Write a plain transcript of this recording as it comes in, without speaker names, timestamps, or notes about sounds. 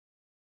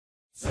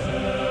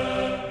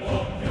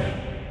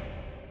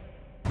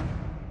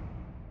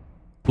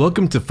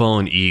Welcome to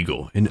Fallen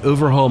Eagle, an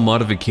overhaul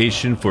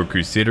modification for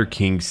Crusader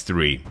Kings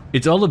 3.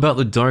 It's all about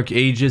the Dark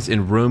Ages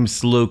and Rome's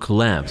slow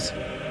collapse.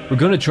 We're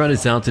going to try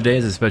this out today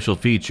as a special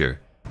feature.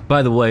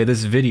 By the way,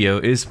 this video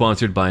is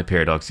sponsored by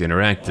Paradox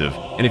Interactive,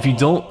 and if you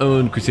don't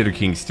own Crusader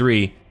Kings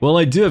 3, well,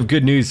 I do have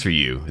good news for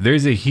you.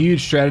 There's a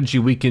huge strategy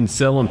we can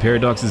sell on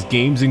Paradox's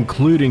games,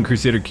 including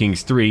Crusader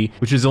Kings 3,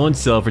 which is on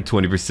sale for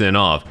 20%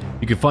 off.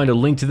 You can find a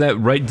link to that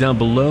right down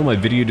below my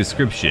video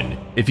description.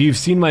 If you've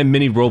seen my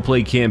mini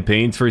roleplay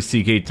campaigns for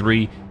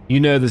CK3, you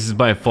know this is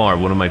by far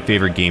one of my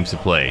favorite games to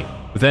play.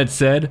 With that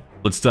said,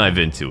 let's dive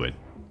into it.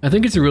 I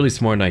think it's a really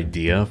smart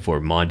idea for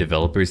mod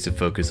developers to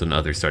focus on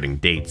other starting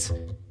dates.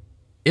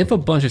 If a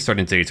bunch of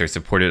starting dates are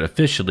supported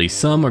officially,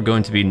 some are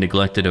going to be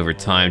neglected over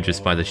time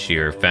just by the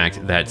sheer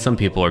fact that some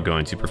people are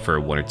going to prefer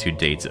one or two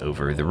dates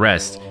over the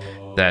rest.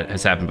 That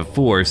has happened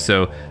before,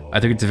 so I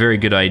think it's a very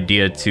good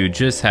idea to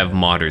just have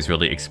modders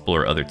really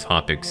explore other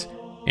topics.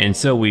 And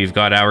so we've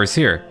got ours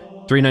here,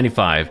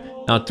 395.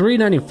 Now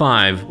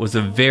 395 was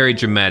a very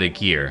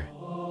dramatic year.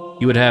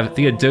 You would have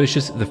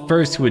Theodosius I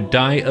who would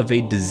die of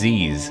a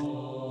disease.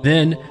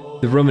 Then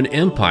the Roman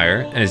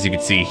Empire, as you can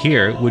see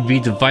here, would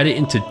be divided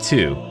into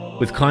two,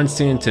 with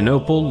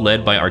Constantinople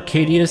led by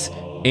Arcadius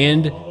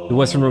and the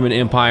Western Roman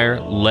Empire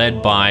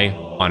led by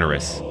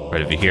Honorius,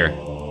 right over here.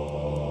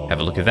 Have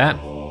a look at that.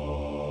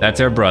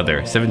 That's our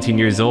brother, 17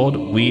 years old,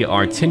 we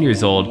are 10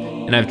 years old,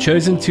 and I've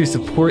chosen to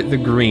support the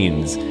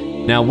Greens.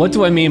 Now, what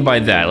do I mean by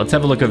that? Let's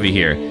have a look over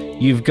here.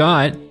 You've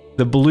got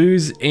the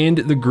Blues and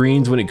the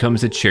Greens when it comes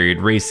to chariot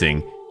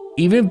racing.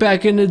 Even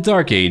back in the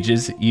Dark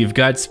Ages, you've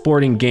got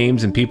sporting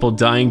games and people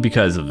dying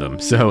because of them.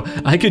 So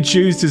I could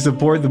choose to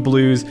support the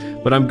Blues,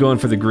 but I'm going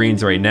for the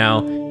Greens right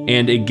now,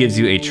 and it gives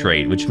you a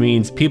trait, which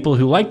means people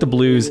who like the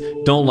Blues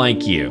don't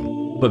like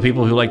you, but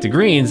people who like the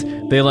Greens,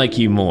 they like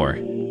you more.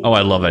 Oh,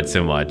 I love that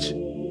so much.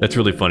 That's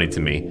really funny to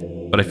me.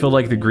 But I feel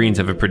like the Greens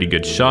have a pretty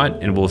good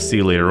shot, and we'll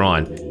see later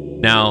on.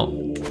 Now,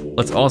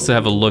 let's also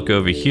have a look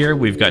over here.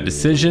 We've got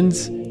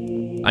decisions.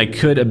 I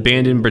could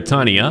abandon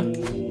Britannia.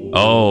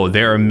 Oh,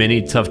 there are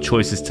many tough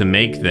choices to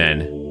make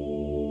then.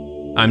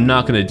 I'm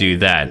not going to do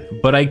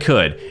that, but I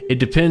could. It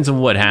depends on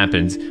what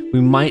happens.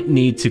 We might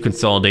need to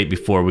consolidate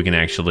before we can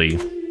actually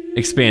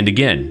expand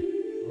again.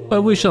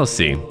 But we shall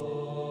see.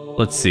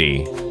 Let's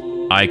see.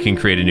 I can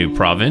create a new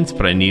province,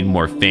 but I need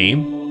more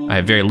fame. I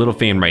have very little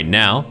fame right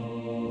now.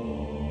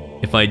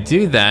 If I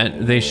do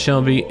that, they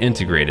shall be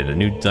integrated. A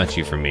new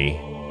duchy for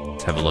me.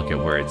 Let's have a look at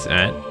where it's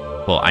at.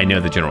 Well, I know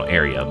the general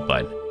area,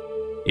 but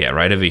yeah,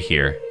 right over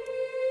here.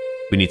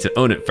 We need to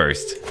own it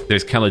first.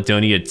 There's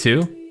Caledonia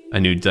too, a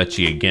new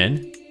duchy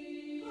again.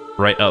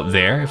 Right up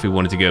there, if we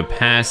wanted to go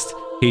past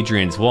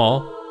Hadrian's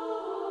Wall,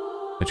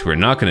 which we're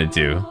not gonna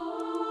do.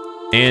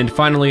 And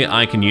finally,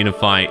 I can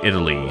unify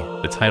Italy,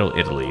 the title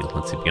Italy.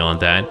 Let's see, beyond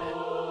that,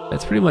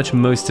 that's pretty much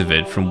most of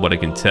it from what I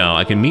can tell.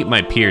 I can meet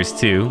my peers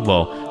too.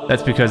 Well,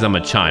 that's because I'm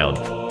a child,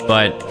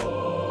 but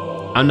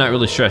I'm not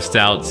really stressed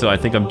out, so I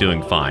think I'm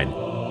doing fine.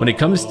 When it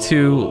comes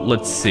to,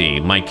 let's see,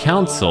 my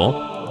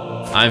council,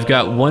 I've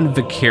got one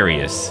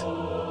Vicarious.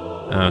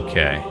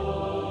 Okay.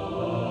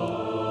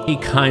 He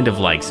kind of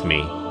likes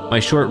me. My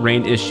short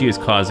reign issue is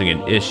causing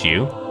an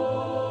issue.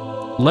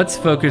 Let's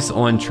focus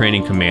on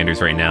training commanders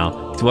right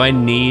now. Do I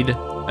need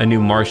a new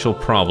marshal?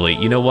 Probably.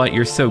 You know what?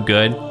 You're so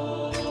good.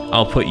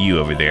 I'll put you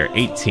over there.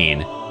 18.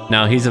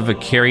 Now he's a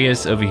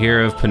Vicarious over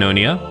here of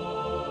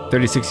Pannonia.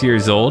 36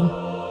 years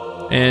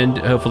old. And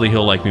hopefully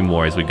he'll like me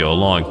more as we go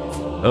along.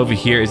 Over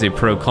here is a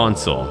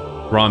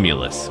proconsul.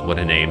 Romulus. What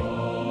a name.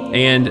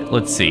 And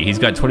let's see, he's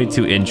got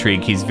 22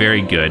 intrigue, he's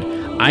very good.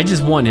 I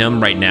just want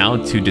him right now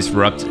to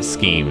disrupt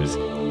schemes.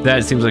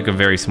 That seems like a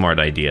very smart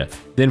idea.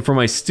 Then for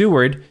my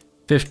steward,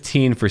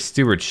 15 for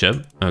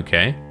stewardship,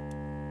 okay.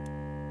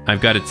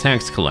 I've got a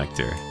tax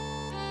collector.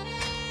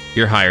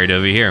 You're hired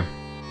over here.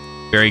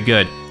 Very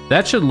good.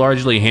 That should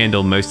largely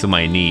handle most of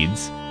my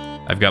needs.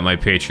 I've got my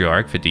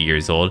patriarch, 50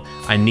 years old.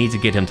 I need to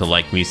get him to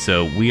like me,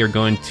 so we are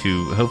going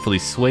to hopefully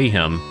sway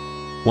him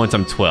once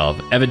I'm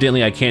 12.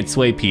 Evidently, I can't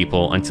sway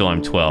people until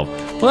I'm 12.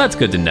 Well, that's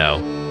good to know,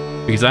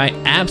 because I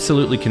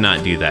absolutely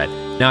cannot do that.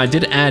 Now, I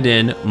did add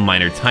in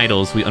minor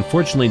titles. We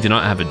unfortunately do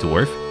not have a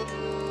dwarf.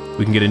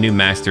 We can get a new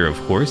master of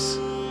horse.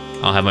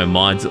 I'll have my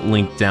mods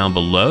linked down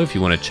below if you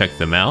want to check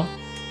them out.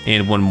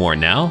 And one more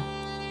now.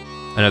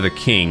 Another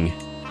king.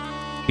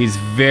 He's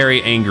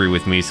very angry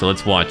with me, so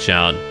let's watch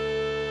out.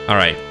 All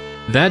right,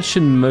 that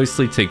should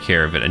mostly take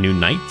care of it. A new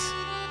knight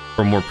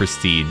or more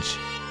prestige?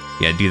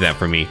 Yeah, do that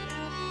for me.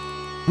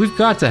 We've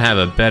got to have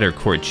a better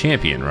court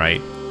champion,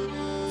 right?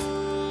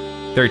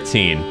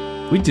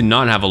 13. We do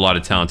not have a lot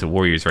of talented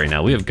warriors right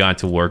now. We have got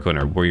to work on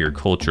our warrior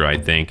culture, I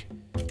think.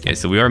 Okay,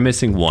 so we are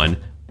missing one,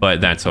 but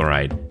that's all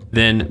right.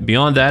 Then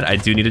beyond that, I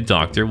do need a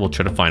doctor. We'll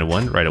try to find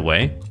one right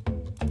away.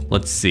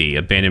 Let's see,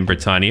 abandon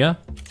Britannia.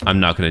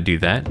 I'm not gonna do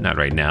that, not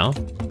right now.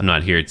 I'm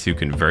not here to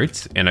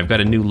convert, and I've got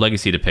a new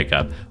legacy to pick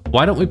up.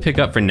 Why don't we pick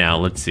up for now?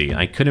 Let's see,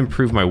 I could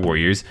improve my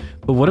warriors,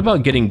 but what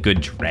about getting good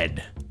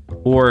dread?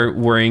 Or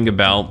worrying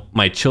about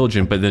my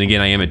children, but then again,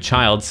 I am a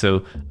child,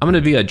 so I'm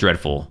gonna be a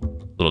dreadful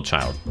little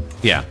child.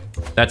 Yeah,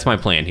 that's my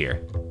plan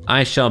here.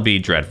 I shall be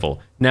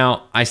dreadful.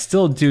 Now, I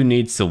still do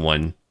need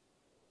someone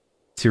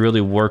to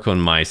really work on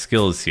my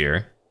skills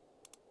here.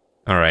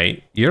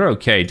 Alright, you're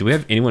okay. Do we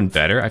have anyone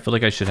better? I feel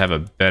like I should have a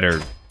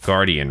better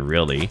guardian,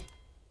 really.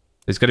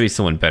 There's gotta be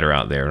someone better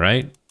out there,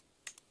 right?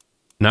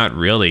 Not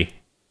really.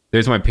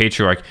 There's my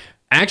patriarch.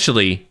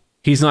 Actually,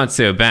 he's not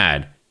so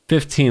bad.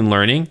 15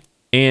 learning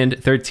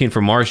and 13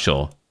 for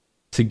martial.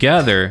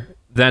 Together,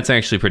 that's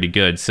actually pretty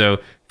good. So,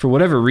 for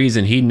whatever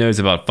reason he knows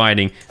about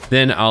fighting,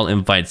 then I'll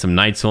invite some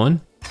knights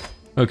on.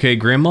 Okay,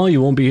 Grandma,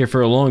 you won't be here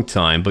for a long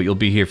time, but you'll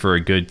be here for a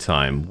good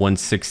time.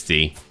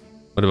 160.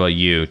 What about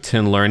you?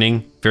 10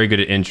 learning. Very good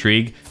at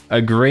intrigue.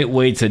 A great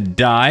way to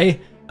die.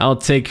 I'll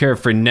take care of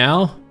for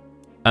now.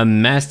 A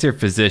master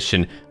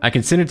physician. I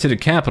can send her to the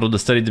capital to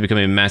study to become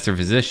a master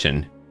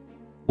physician.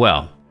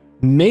 Well,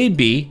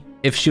 maybe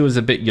if she was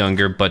a bit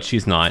younger, but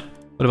she's not.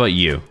 What about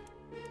you?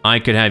 I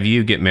could have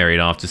you get married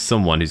off to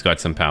someone who's got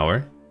some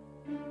power.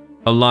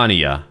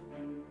 Alania.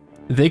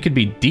 They could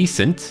be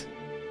decent.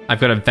 I've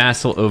got a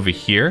vassal over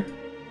here.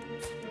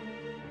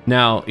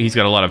 Now, he's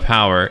got a lot of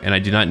power, and I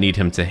do not need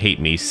him to hate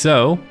me,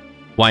 so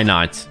why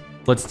not?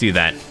 Let's do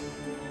that.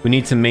 We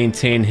need to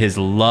maintain his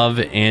love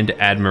and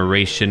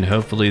admiration.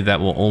 Hopefully that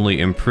will only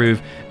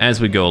improve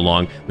as we go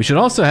along. We should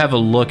also have a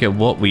look at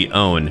what we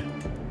own.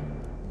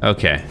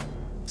 Okay,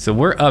 so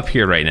we're up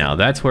here right now.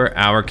 That's where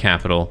our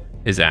capital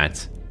is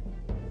at.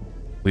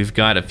 We've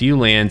got a few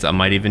lands. I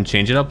might even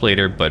change it up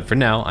later, but for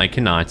now, I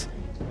cannot.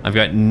 I've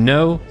got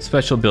no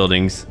special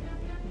buildings.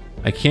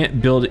 I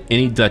can't build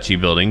any duchy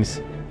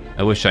buildings.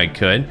 I wish I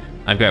could.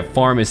 I've got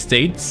farm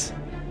estates.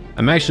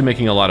 I'm actually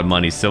making a lot of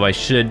money, so I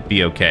should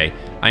be okay.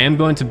 I am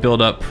going to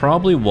build up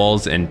probably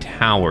walls and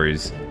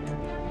towers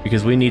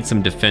because we need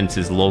some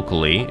defenses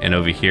locally. And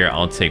over here,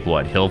 I'll take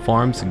what? Hill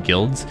farms?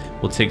 Guilds?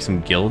 We'll take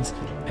some guilds.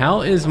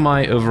 How is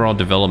my overall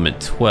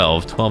development?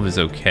 12. 12 is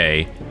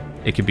okay.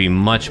 It could be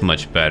much,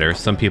 much better.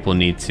 Some people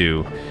need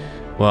to,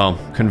 well,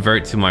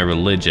 convert to my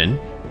religion.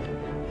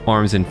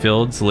 Farms and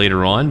fields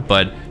later on,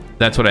 but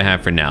that's what I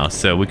have for now.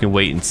 So we can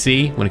wait and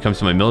see. When it comes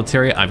to my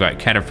military, I've got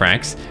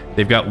cataphracts.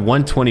 They've got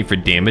 120 for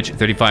damage,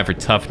 35 for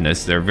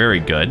toughness. They're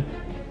very good.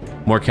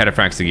 More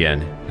cataphracts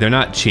again. They're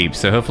not cheap,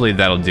 so hopefully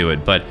that'll do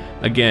it. But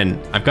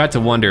again, I've got to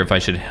wonder if I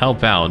should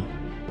help out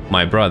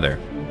my brother.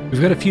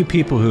 We've got a few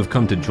people who have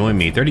come to join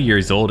me, 30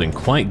 years old and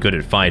quite good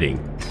at fighting.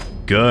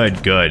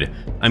 Good, good.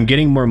 I'm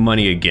getting more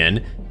money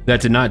again.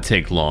 That did not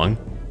take long.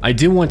 I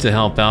do want to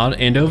help out,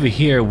 and over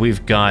here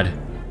we've got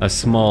a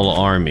small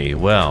army.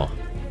 Well,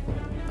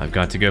 I've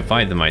got to go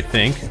fight them, I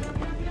think.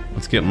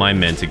 Let's get my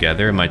men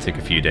together. It might take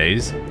a few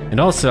days. And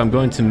also, I'm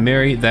going to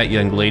marry that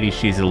young lady.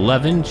 She's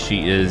 11.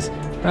 She is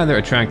rather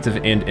attractive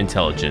and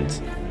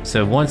intelligent.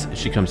 So once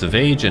she comes of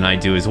age, and I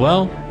do as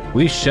well,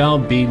 we shall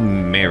be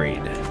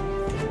married.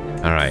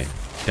 All right,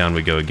 down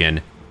we go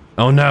again.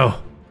 Oh no!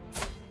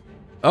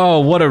 Oh,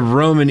 what a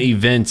Roman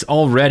event.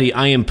 Already,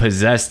 I am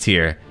possessed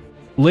here.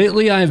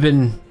 Lately, I've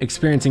been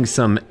experiencing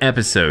some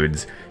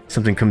episodes.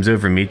 Something comes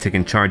over me,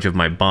 taking charge of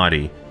my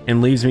body,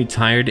 and leaves me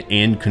tired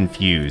and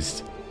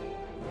confused.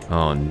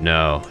 Oh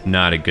no,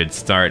 not a good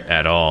start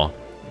at all.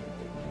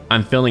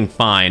 I'm feeling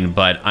fine,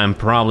 but I'm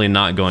probably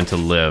not going to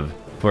live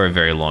for a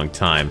very long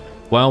time.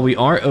 While we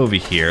are over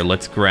here,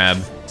 let's grab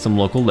some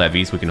local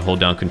levies. We can hold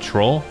down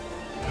control.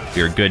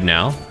 We're good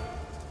now.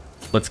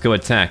 Let's go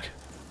attack.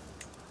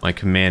 My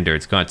commander,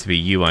 it's got to be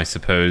you, I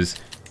suppose.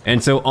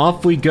 And so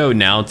off we go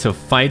now to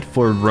fight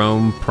for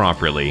Rome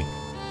properly.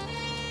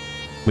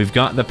 We've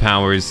got the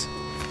powers.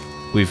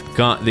 We've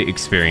got the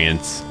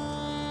experience.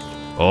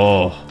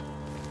 Oh,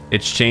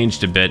 it's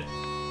changed a bit.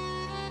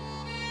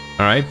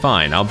 Alright,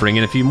 fine. I'll bring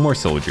in a few more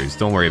soldiers.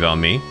 Don't worry about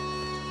me.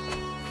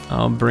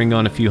 I'll bring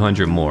on a few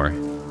hundred more.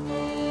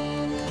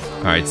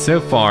 Alright, so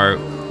far,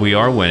 we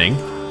are winning.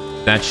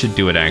 That should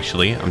do it,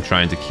 actually. I'm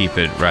trying to keep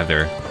it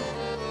rather,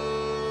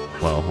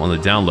 well, on the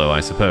down low, I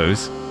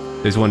suppose.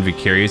 There's one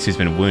Vicarious who's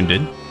been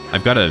wounded.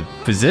 I've got a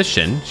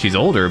physician. She's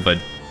older, but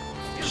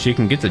she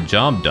can get the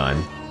job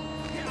done.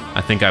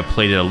 I think I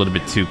played it a little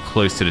bit too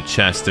close to the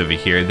chest over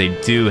here.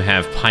 They do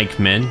have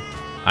pikemen.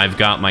 I've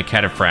got my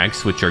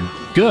cataphracts, which are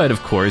good,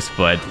 of course,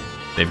 but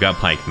they've got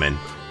pikemen.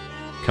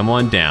 Come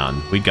on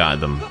down. We got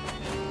them.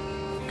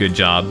 Good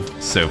job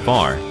so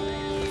far.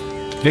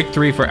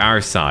 Victory for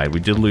our side. We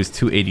did lose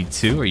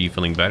 282. Are you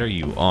feeling better?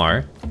 You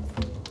are.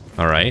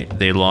 Alright,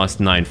 they lost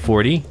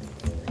 940.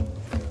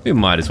 We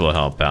might as well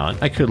help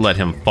out. I could let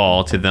him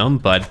fall to them,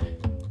 but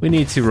we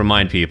need to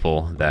remind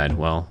people that,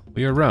 well,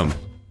 we are Rome.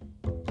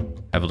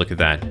 Have a look at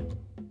that.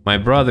 My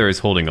brother is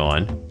holding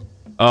on.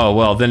 Oh,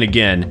 well, then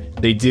again,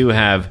 they do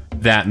have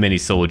that many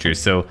soldiers,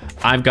 so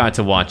I've got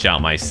to watch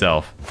out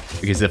myself.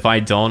 Because if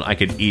I don't, I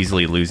could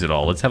easily lose it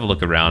all. Let's have a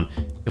look around.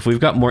 If we've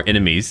got more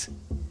enemies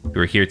who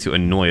are here to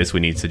annoy us, we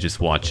need to just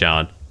watch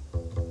out.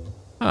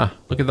 Ah,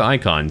 look at the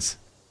icons.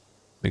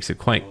 Makes it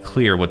quite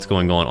clear what's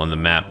going on the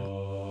map.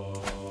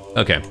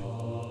 Okay.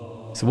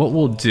 So what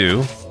we'll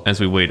do as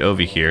we wait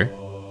over here...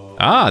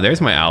 Ah, there's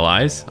my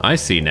allies. I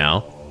see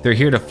now. They're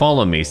here to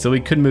follow me, so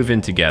we could move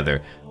in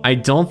together. I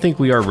don't think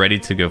we are ready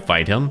to go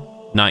fight him.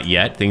 Not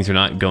yet. Things are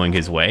not going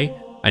his way.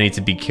 I need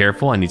to be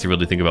careful. I need to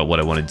really think about what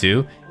I want to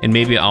do. And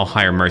maybe I'll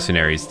hire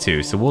mercenaries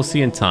too. So we'll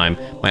see in time.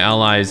 My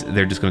allies,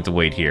 they're just going to have to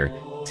wait here.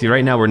 See,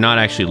 right now we're not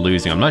actually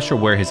losing. I'm not sure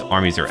where his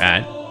armies are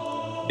at.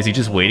 Is he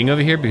just waiting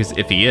over here? Because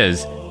if he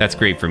is, that's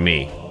great for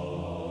me.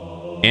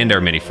 And our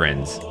many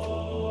friends.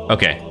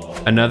 Okay,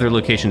 another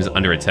location is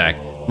under attack.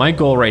 My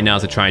goal right now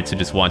is to try to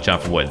just watch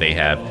out for what they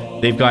have.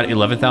 They've got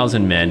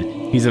 11,000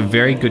 men. He's a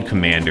very good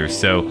commander,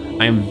 so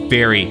I am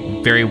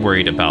very, very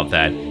worried about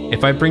that.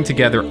 If I bring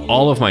together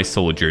all of my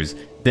soldiers,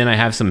 then I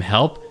have some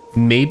help.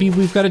 Maybe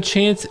we've got a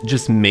chance,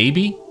 just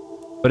maybe,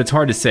 but it's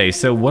hard to say.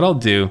 So what I'll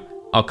do,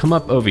 I'll come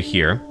up over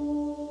here.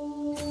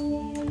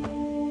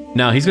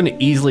 Now he's gonna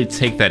easily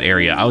take that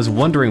area. I was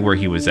wondering where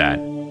he was at.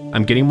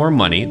 I'm getting more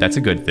money, that's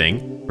a good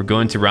thing. We're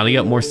going to rally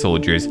up more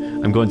soldiers.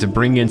 I'm going to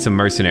bring in some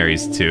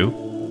mercenaries too.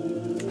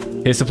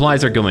 His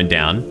supplies are going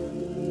down.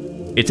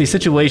 It's a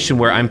situation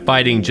where I'm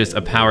fighting just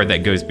a power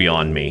that goes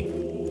beyond me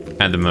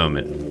at the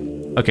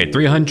moment. Okay,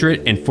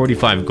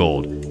 345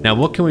 gold. Now,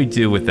 what can we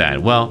do with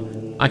that? Well,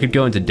 I could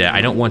go into debt.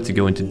 I don't want to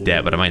go into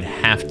debt, but I might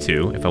have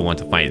to if I want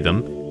to fight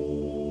them.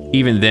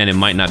 Even then, it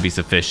might not be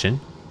sufficient.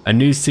 A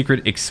new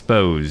secret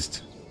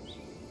exposed.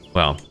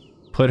 Well,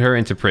 put her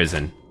into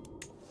prison.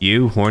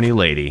 You horny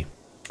lady.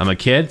 I'm a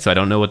kid, so I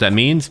don't know what that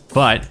means,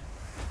 but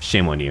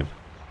shame on you.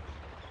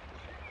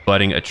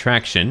 Budding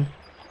attraction.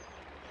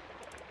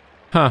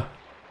 Huh.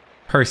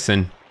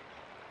 Person.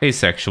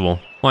 Asexual.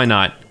 Why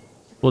not?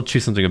 We'll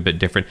choose something a bit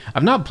different.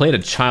 I've not played a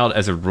child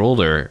as a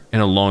ruler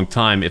in a long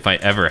time, if I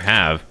ever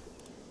have.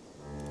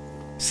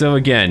 So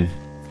again,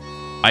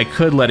 I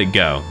could let it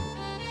go,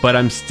 but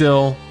I'm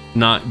still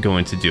not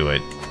going to do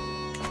it.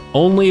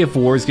 Only if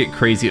wars get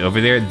crazy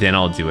over there, then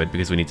I'll do it,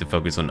 because we need to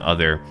focus on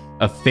other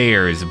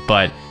affairs.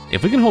 But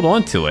if we can hold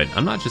on to it,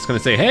 I'm not just going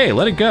to say, hey,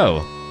 let it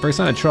go. First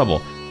sign of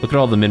trouble. Look at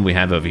all the men we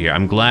have over here.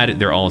 I'm glad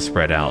they're all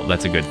spread out.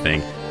 That's a good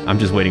thing. I'm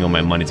just waiting on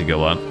my money to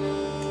go up.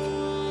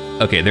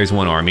 Okay, there's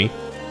one army.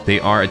 They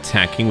are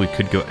attacking. We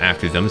could go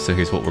after them, so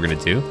here's what we're going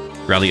to do.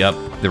 Rally up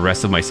the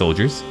rest of my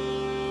soldiers.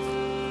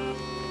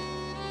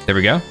 There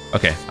we go.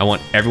 Okay, I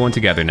want everyone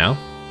together now.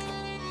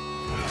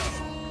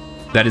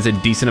 That is a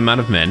decent amount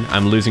of men.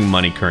 I'm losing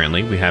money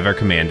currently. We have our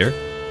commander.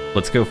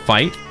 Let's go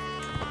fight.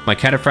 My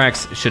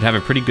cataphracts should have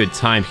a pretty good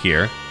time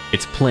here.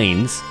 It's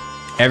plains.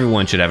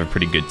 Everyone should have a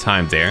pretty good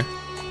time there.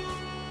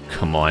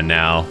 Come on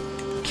now.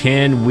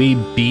 Can we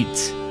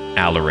beat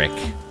Alaric?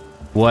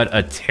 What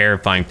a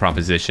terrifying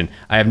proposition.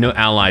 I have no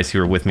allies who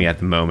are with me at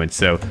the moment,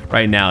 so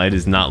right now it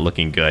is not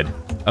looking good.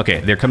 Okay,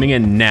 they're coming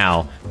in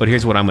now, but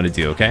here's what I'm gonna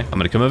do, okay? I'm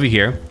gonna come over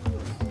here,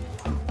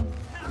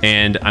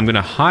 and I'm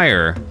gonna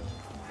hire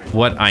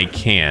what I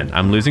can.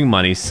 I'm losing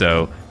money,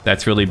 so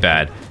that's really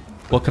bad.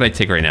 What could I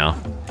take right now?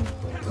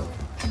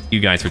 You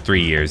guys for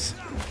 3 years.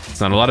 It's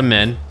not a lot of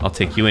men. I'll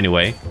take you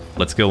anyway.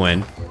 Let's go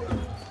in.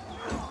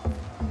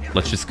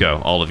 Let's just go,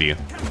 all of you.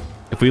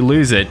 If we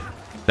lose it,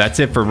 that's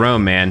it for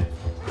Rome, man.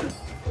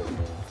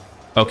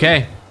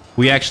 Okay,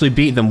 we actually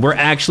beat them. We're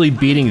actually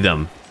beating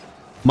them.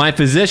 My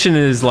physician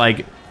is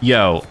like,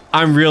 yo,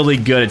 I'm really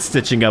good at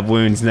stitching up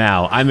wounds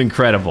now. I'm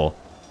incredible.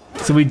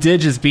 So we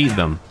did just beat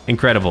them.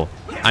 Incredible.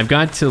 I've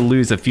got to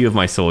lose a few of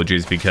my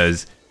soldiers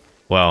because,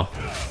 well,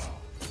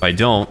 if I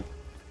don't,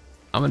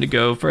 I'm gonna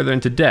go further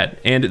into debt,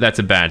 and that's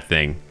a bad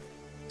thing.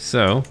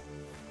 So,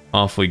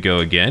 off we go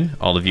again.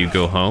 All of you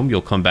go home.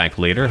 You'll come back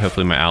later.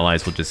 Hopefully my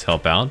allies will just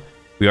help out.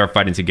 We are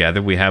fighting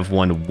together. We have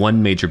won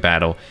one major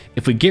battle.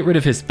 If we get rid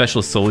of his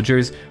special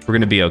soldiers, we're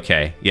gonna be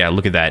okay. Yeah,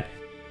 look at that.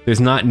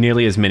 There's not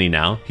nearly as many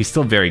now. He's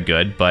still very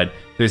good, but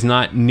there's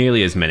not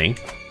nearly as many.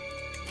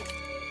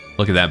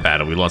 Look at that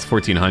battle. We lost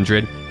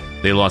 1,400.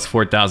 They lost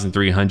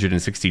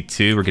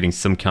 4,362. We're getting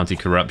some county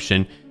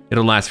corruption.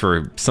 It'll last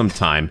for some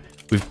time.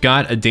 We've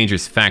got a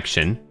dangerous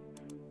faction.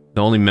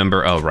 The only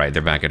member... Oh, right.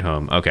 They're back at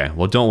home. Okay.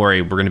 Well, don't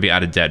worry. We're going to be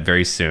out of debt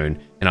very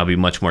soon, and I'll be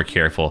much more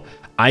careful.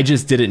 I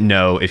just didn't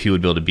know if he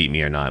would be able to beat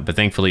me or not, but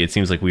thankfully it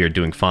seems like we are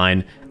doing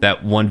fine.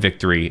 That one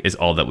victory is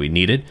all that we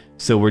needed,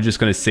 so we're just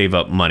going to save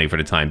up money for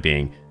the time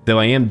being. Though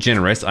I am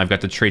generous, I've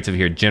got the traits over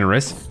here: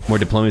 generous, more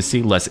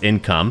diplomacy, less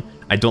income.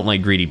 I don't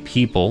like greedy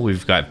people.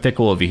 We've got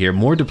fickle over here,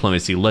 more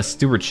diplomacy, less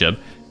stewardship.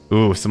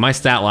 Ooh, so my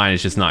stat line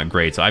is just not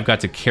great, so I've got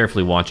to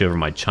carefully watch over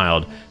my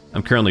child.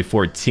 I'm currently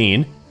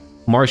 14.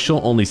 Martial,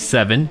 only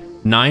 7.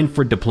 9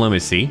 for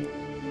diplomacy.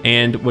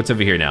 And what's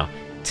over here now?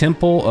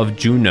 Temple of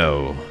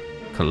Juno.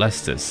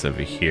 Calestis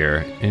over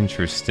here.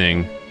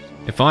 Interesting.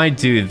 If I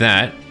do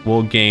that,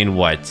 we'll gain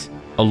what?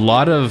 A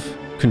lot of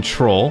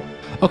control.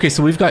 Okay,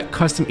 so we've got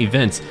custom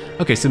events.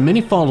 Okay, so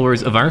many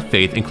followers of our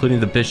faith, including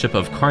the Bishop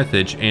of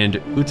Carthage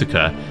and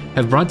Utica,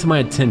 have brought to my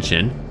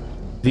attention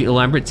the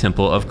elaborate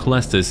temple of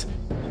Calestis.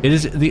 It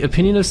is the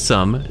opinion of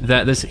some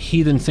that this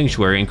heathen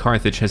sanctuary in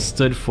Carthage has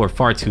stood for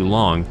far too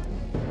long.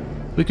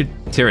 We could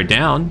tear it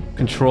down.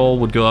 Control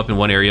would go up in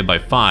one area by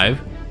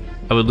 5.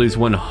 I would lose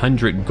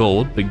 100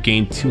 gold, but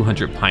gain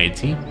 200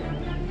 piety.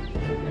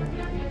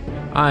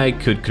 I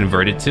could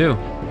convert it too.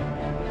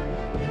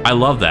 I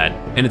love that.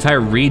 An entire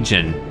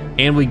region.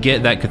 And we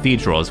get that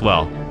cathedral as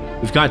well.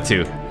 We've got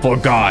to. For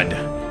God.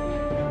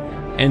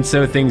 And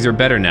so things are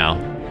better now.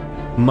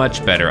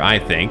 Much better, I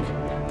think.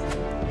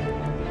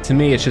 To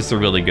me, it's just a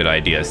really good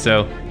idea.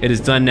 So it is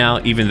done now,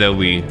 even though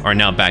we are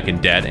now back in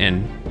debt,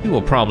 and we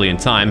will probably in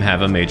time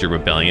have a major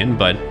rebellion,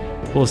 but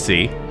we'll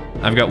see.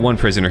 I've got one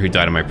prisoner who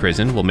died in my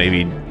prison. Well,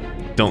 maybe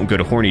don't go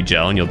to horny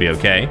jail and you'll be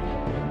okay.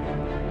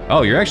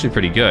 Oh, you're actually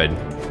pretty good.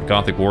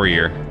 Gothic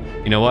warrior.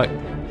 You know what?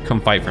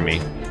 Come fight for me.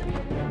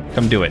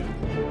 Come do it.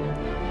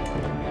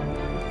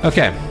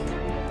 Okay.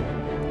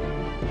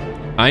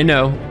 I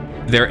know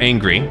they're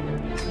angry.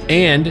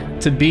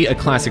 And to be a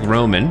classic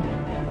Roman,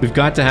 we've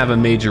got to have a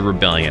major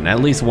rebellion,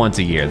 at least once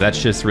a year.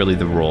 That's just really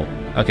the rule.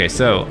 Okay,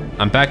 so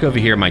I'm back over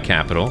here in my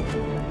capital.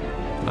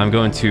 I'm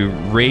going to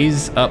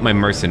raise up my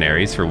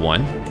mercenaries for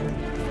one.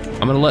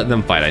 I'm gonna let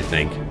them fight, I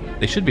think.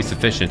 They should be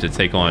sufficient to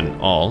take on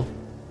all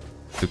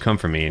who come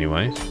for me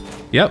anyway.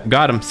 Yep,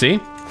 got him, see?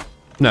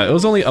 No, it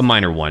was only a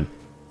minor one.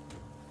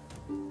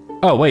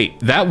 Oh, wait,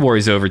 that war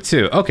is over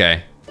too.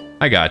 Okay,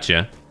 I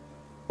gotcha.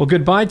 Well,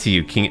 goodbye to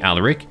you, King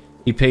Alaric.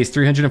 He pays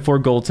 304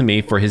 gold to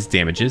me for his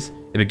damages.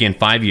 It began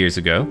 5 years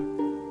ago.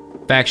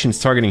 Factions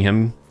targeting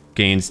him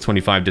gains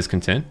 25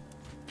 discontent.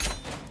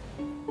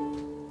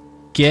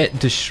 Get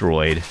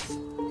destroyed.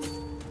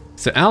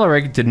 So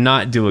Alaric did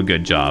not do a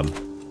good job.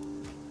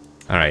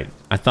 Alright,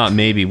 I thought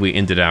maybe we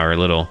ended our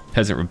little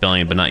peasant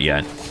rebellion, but not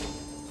yet.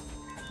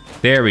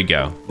 There we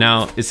go.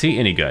 Now, is he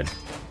any good?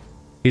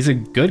 He's a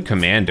good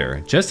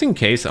commander. Just in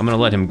case, I'm gonna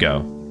let him go.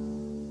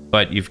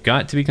 But you've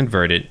got to be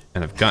converted,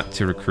 and I've got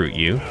to recruit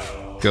you.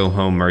 Go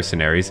home,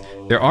 mercenaries.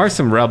 There are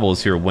some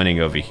rebels who are winning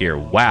over here.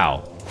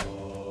 Wow.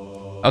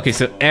 Okay,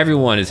 so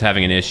everyone is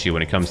having an issue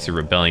when it comes to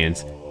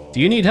rebellions. Do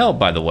you need help,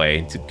 by the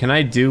way? Can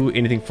I do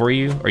anything for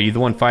you? Are you the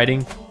one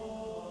fighting?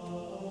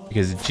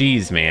 Because,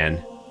 geez,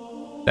 man.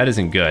 That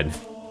isn't good.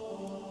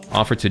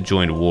 Offer to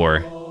join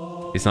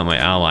war. He's not my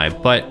ally,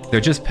 but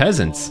they're just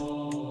peasants.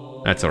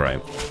 That's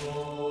alright.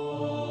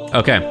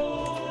 Okay.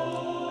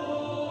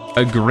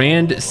 A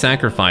grand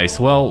sacrifice.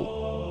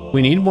 Well,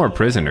 we need more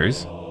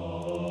prisoners.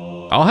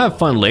 I'll have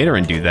fun later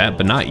and do that,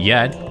 but not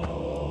yet.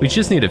 We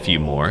just need a few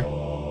more.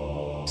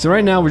 So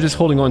right now we're just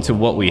holding on to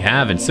what we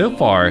have, and so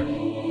far,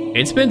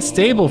 it's been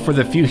stable for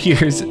the few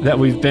years that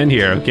we've been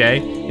here, okay?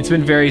 It's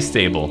been very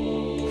stable.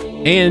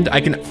 And I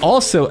can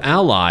also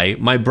ally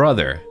my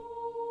brother.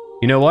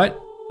 You know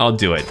what? I'll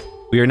do it.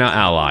 We are now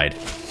allied.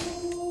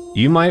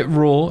 You might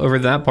rule over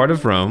that part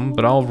of Rome,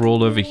 but I'll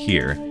rule over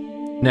here.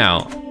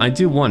 Now, I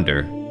do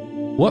wonder,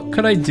 what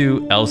could I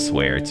do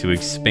elsewhere to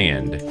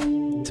expand,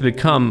 to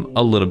become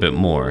a little bit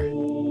more?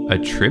 A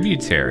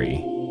tributary.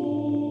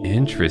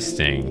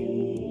 Interesting.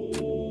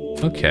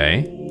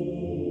 Okay.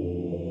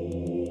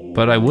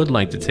 But I would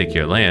like to take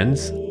your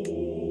lands.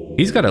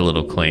 He's got a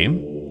little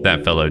claim.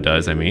 That fellow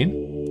does, I mean.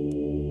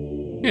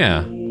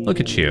 Yeah, look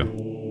at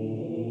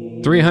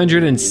you.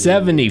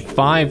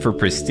 375 for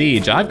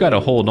prestige. I've got to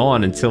hold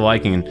on until I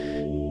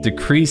can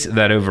decrease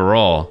that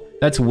overall.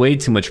 That's way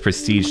too much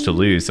prestige to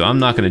lose, so I'm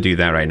not going to do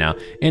that right now.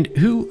 And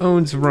who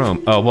owns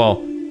Rome? Oh,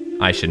 well,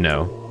 I should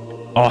know.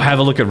 Oh, have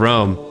a look at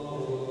Rome.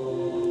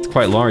 It's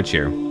quite large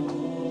here.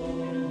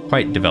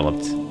 Quite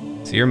developed.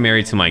 So you're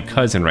married to my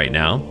cousin right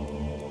now.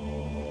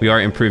 We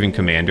are improving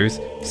commanders.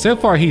 So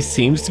far, he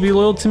seems to be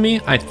loyal to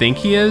me. I think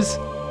he is.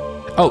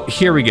 Oh,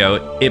 here we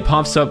go. It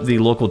pops up the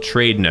local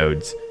trade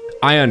nodes.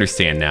 I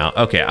understand now.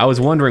 Okay, I was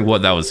wondering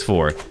what that was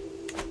for.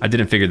 I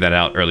didn't figure that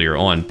out earlier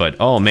on, but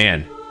oh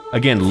man.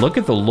 Again, look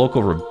at the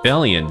local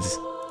rebellions.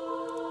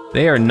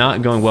 They are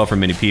not going well for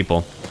many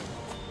people.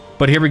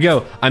 But here we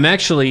go. I'm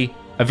actually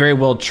a very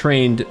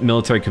well-trained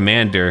military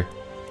commander.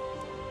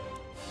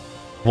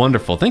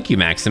 Wonderful. Thank you,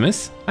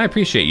 Maximus. I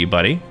appreciate you,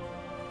 buddy.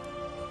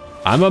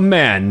 I'm a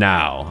man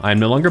now. I'm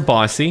no longer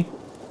bossy.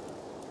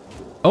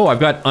 Oh, I've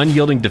got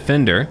unyielding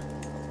defender.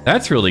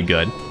 That's really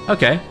good.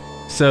 Okay.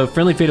 So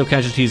friendly fatal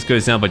casualties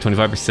goes down by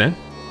 25%.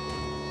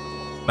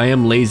 I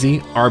am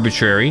lazy,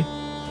 arbitrary,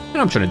 and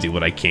I'm trying to do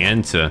what I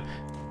can to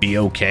be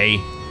okay.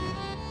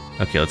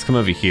 Okay, let's come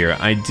over here.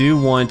 I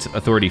do want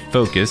authority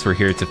focus. We're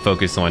here to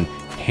focus on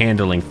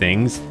handling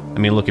things. I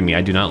mean, look at me.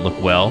 I do not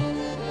look well.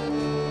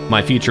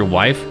 My future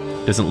wife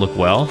doesn't look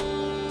well.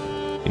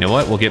 You know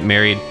what? We'll get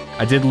married.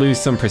 I did lose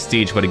some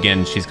prestige, but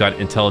again, she's got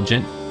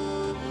intelligent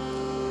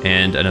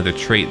and another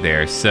trait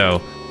there.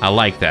 So I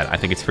like that. I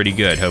think it's pretty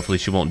good. Hopefully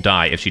she won't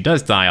die. If she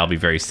does die, I'll be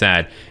very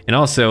sad. And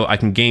also, I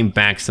can gain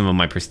back some of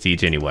my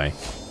prestige anyway.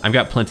 I've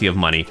got plenty of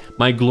money.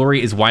 My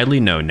glory is widely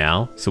known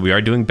now, so we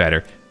are doing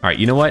better. All right,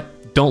 you know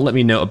what? Don't let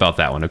me know about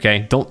that one,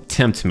 okay? Don't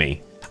tempt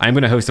me. I'm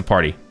going to host a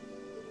party.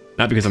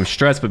 Not because I'm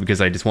stressed, but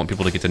because I just want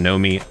people to get to know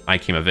me. I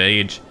came of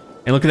age.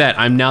 And look at that.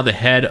 I'm now the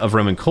head of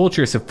Roman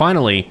culture. So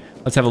finally,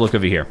 let's have a look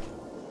over here.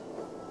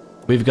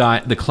 We've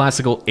got the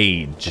classical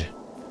age.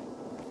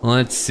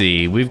 Let's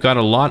see, we've got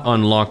a lot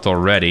unlocked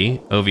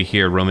already. Over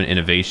here, Roman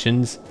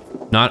innovations.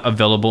 Not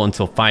available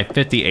until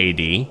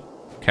 550 AD.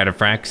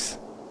 Cataphracts.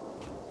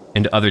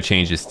 And other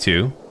changes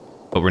too.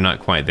 But we're not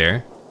quite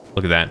there.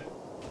 Look at that.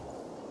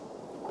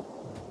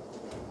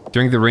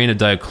 During the reign of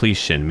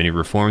Diocletian, many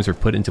reforms were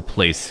put into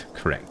place.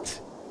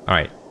 Correct.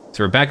 Alright,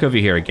 so we're back over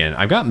here again.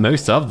 I've got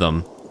most of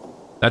them.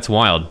 That's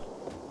wild.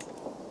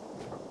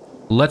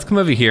 Let's come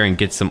over here and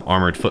get some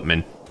armored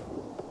footmen.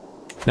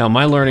 Now,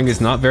 my learning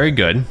is not very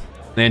good.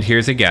 And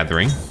here's a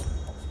gathering.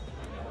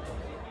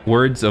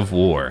 Words of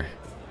war.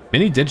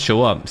 Many did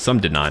show up, some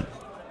did not.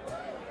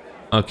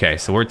 Okay,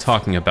 so we're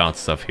talking about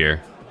stuff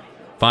here.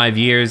 5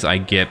 years, I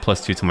get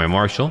 +2 to my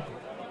martial.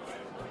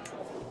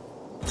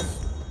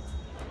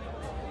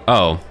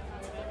 Oh.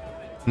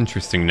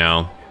 Interesting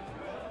now.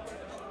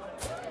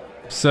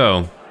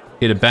 So,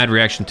 he had a bad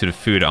reaction to the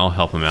food, I'll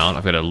help him out.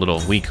 I've got a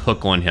little weak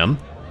hook on him.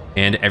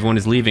 And everyone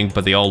is leaving,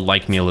 but they all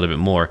like me a little bit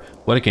more.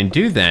 What I can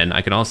do then,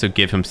 I can also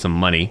give him some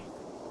money.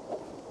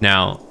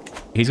 Now,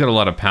 he's got a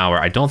lot of power.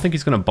 I don't think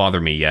he's going to bother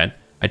me yet.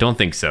 I don't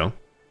think so.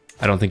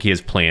 I don't think he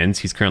has plans.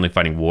 He's currently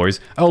fighting wars.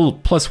 Oh,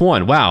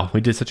 +1. Wow, we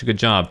did such a good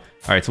job.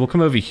 All right, so we'll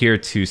come over here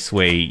to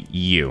sway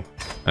you.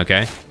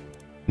 Okay?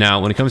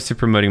 Now, when it comes to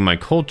promoting my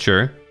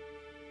culture,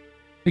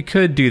 we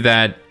could do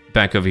that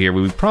back over here.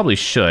 We probably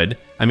should.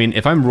 I mean,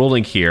 if I'm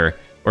rolling here,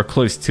 or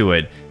close to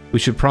it, we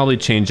should probably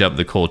change up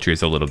the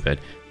cultures a little bit.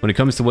 When it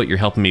comes to what you're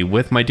helping me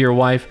with, my dear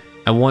wife,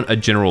 I want a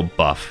general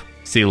buff.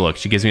 See, look,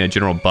 she gives me a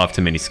general buff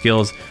to many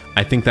skills.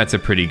 I think that's a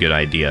pretty good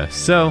idea.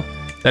 So,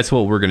 that's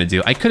what we're going to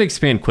do. I could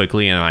expand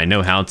quickly, and I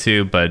know how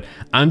to, but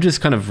I'm just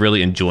kind of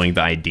really enjoying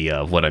the idea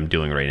of what I'm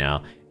doing right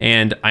now.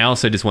 And I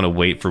also just want to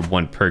wait for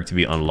one perk to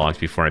be unlocked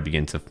before I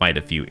begin to fight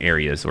a few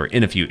areas, or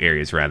in a few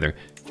areas, rather.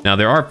 Now,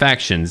 there are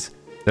factions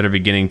that are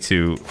beginning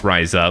to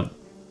rise up.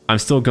 I'm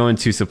still going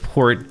to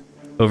support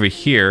over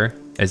here,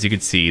 as you can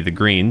see, the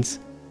Greens.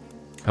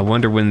 I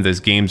wonder when those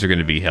games are going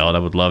to be held. I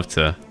would love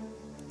to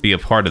be a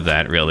part of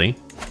that, really.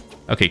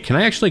 Okay, can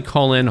I actually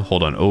call in?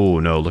 Hold on. Oh,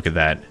 no, look at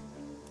that.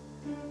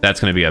 That's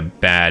going to be a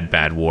bad,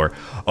 bad war.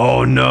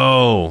 Oh,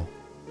 no!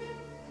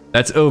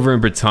 That's over in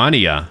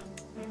Britannia.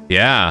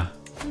 Yeah.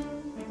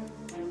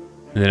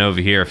 And then over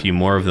here, a few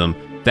more of them.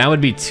 That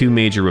would be 2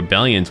 major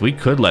rebellions. We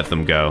could let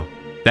them go.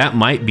 That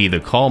might be the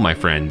call, my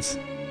friends.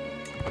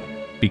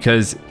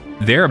 Because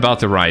they're about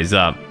to rise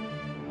up.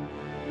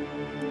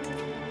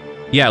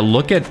 Yeah,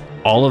 look at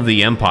all of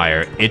the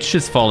Empire. It's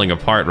just falling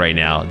apart right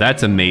now.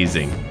 That's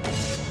amazing.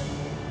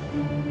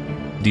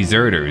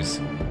 Deserters.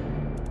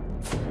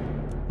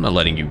 I'm not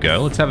letting you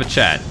go. Let's have a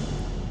chat.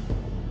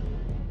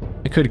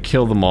 I could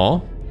kill them all.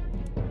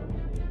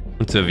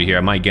 What's over here?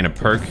 I might get a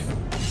perk.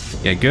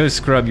 Yeah, go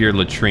scrub your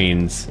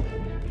latrines.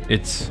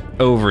 It's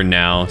over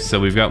now, so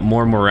we've got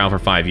more morale for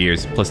 5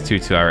 years, +2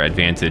 to our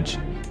advantage.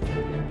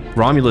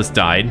 Romulus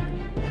died.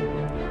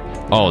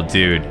 Oh,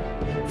 dude.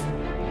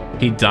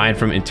 He died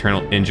from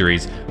internal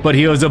injuries, but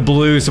he was a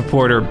blue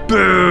supporter.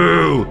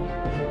 Boo!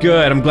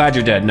 Good, I'm glad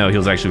you're dead. No, he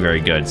was actually very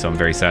good, so I'm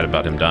very sad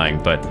about him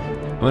dying, but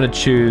I'm gonna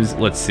choose,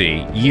 let's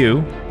see,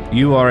 you.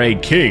 You are a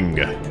king.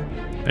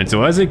 And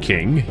so as a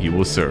king, you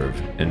will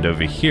serve. And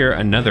over here,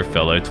 another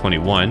fellow,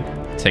 21.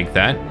 Take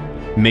that.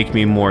 Make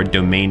me more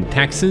domain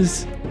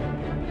taxes.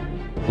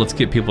 Let's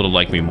get people to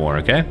like me more,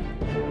 okay?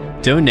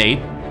 Donate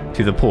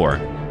to the poor.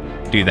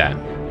 Do that.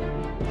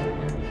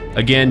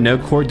 Again, no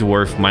court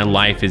dwarf. My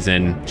life is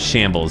in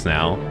shambles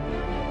now.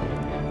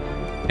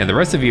 And the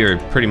rest of you are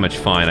pretty much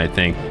fine, I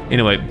think.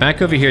 Anyway,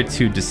 back over here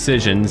to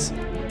decisions.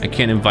 I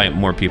can't invite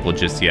more people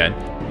just yet.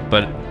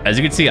 But as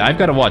you can see, I've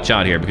got to watch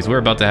out here because we're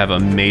about to have a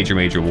major,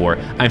 major war.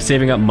 I'm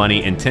saving up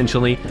money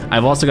intentionally.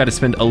 I've also got to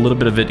spend a little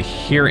bit of it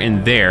here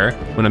and there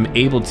when I'm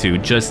able to,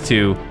 just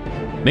to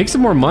make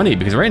some more money,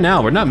 because right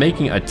now we're not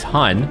making a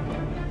ton.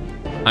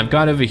 I've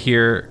got over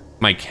here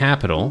my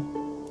capital.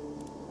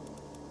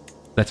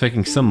 That's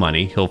making some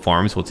money. Hill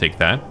farms, we'll take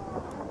that.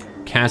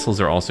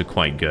 Castles are also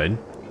quite good.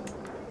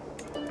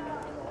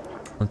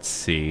 Let's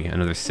see,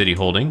 another city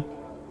holding.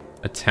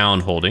 A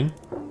town holding.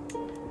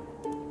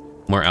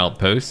 More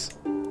outposts.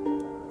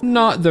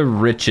 Not the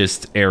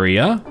richest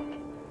area,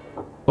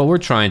 but we're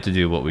trying to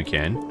do what we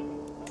can.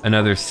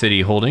 Another city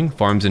holding.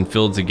 Farms and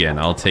fields again.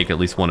 I'll take at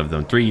least one of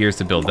them. 3 years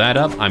to build that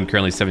up. I'm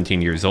currently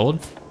 17 years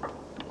old.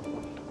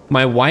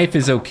 My wife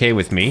is okay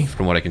with me,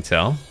 from what I can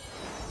tell.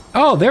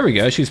 Oh, there we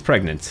go. She's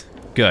pregnant.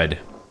 Good.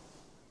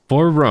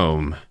 For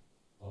Rome.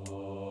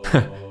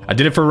 I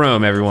did it for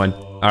Rome, everyone.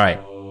 All right.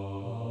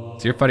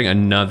 So you're fighting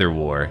another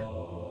war.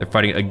 They're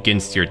fighting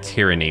against your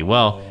tyranny.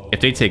 Well, if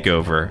they take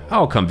over,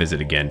 I'll come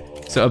visit again.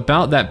 So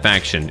about that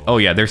faction. Oh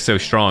yeah, they're so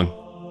strong.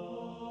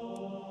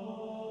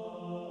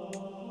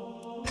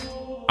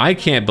 I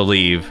can't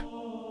believe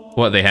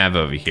what they have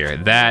over here.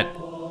 That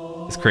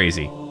is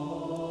crazy.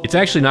 It's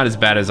actually not as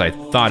bad as I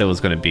thought it was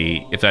going to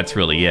be, if that's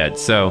really it.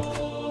 So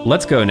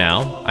let's go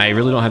now. I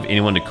really don't have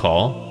anyone to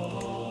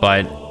call,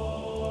 but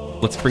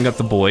let's bring up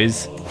the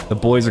boys. The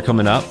boys are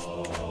coming up.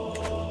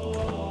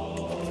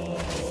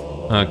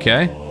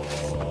 Okay.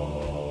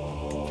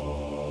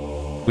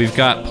 We've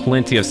got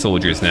plenty of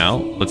soldiers now.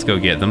 Let's go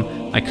get them.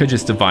 I could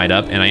just divide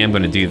up, and I am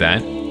going to do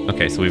that.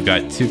 Okay, so we've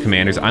got 2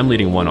 commanders. I'm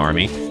leading 1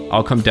 army.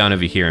 I'll come down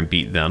over here and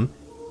beat them.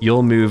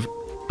 You'll move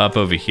up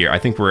over here. I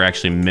think we're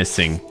actually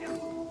missing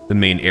the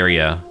main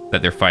area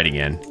that they're fighting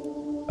in.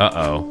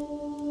 Uh-oh.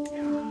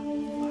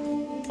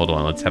 Hold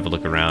on, let's have a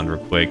look around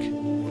real quick.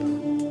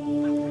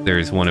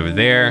 There's one over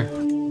there.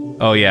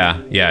 Oh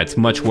yeah, it's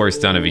much worse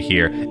down over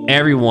here.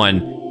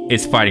 Everyone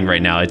is fighting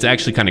right now. It's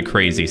actually kind of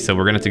crazy, so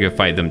we're gonna have to go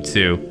fight them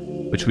too,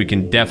 which we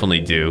can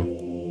definitely do.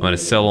 I'm gonna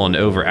settle on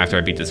over after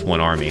I beat this one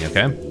army,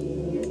 okay?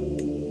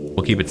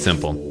 We'll keep it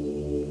simple.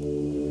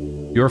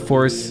 Your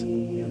force,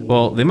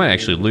 well, they might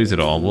actually lose it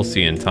all. We'll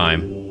see in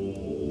time.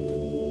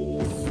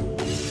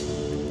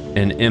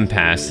 An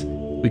impasse.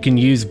 We can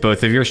use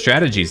both of your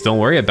strategies. Don't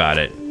worry about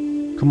it.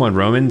 Come on,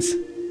 Romans.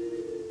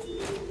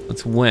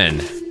 Let's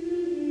win.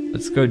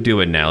 Let's go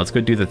do it now. Let's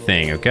go do the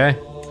thing, okay?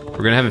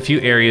 We're gonna have a few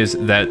areas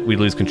that we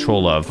lose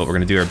control of, but we're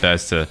gonna do our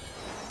best to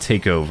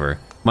take over.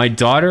 My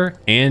daughter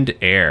and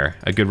heir.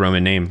 A good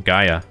Roman name,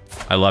 Gaia.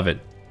 I love it.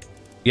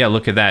 Yeah,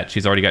 look at that.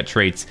 She's already got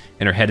traits,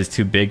 and her head is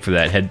too big for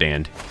that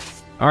headband.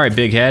 All right,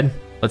 big head.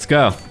 Let's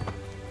go.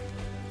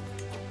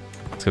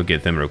 Let's go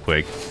get them real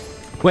quick.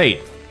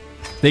 Wait,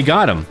 they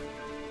got him.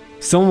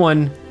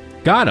 Someone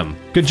got him.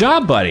 Good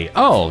job, buddy.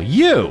 Oh,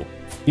 you.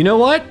 You know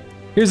what?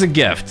 Here's a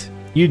gift.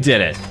 You did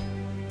it.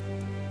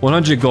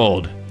 100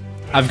 gold.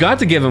 I've got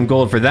to give him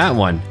gold for that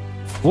one.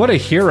 What a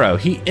hero.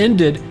 He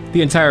ended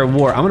the entire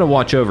war. I'm gonna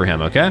watch over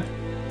him, okay?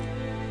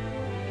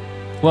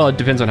 Well, it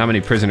depends on how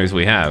many prisoners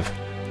we have.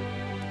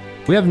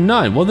 We have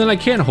none. Well, then I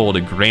can't hold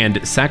a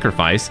grand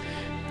sacrifice.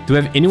 Do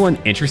we have anyone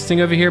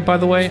interesting over here, by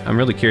the way? I'm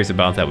really curious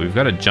about that. We've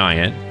got a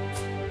giant.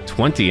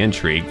 20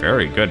 intrigue.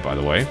 Very good, by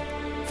the way.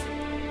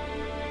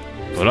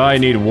 But I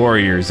need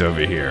warriors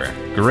over here.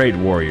 Great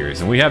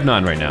warriors. And we have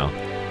none right now.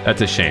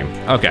 That's a shame.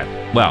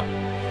 Okay, well.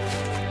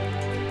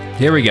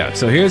 Here we go.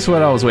 So here's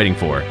what I was waiting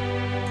for.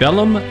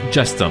 Bellum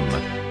Justum.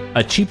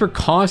 A cheaper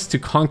cost to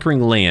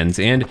conquering lands,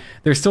 and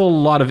there's still a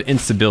lot of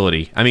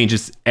instability. I mean,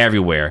 just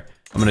everywhere.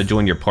 I'm gonna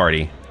join your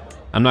party.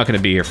 I'm not gonna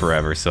be here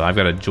forever, so I've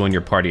gotta join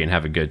your party and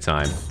have a good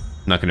time.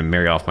 I'm not gonna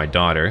marry off my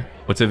daughter.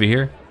 What's over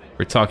here?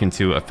 We're talking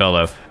to a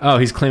fellow. Oh,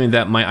 he's claiming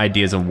that my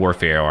ideas on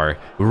warfare are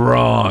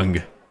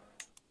wrong.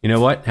 You know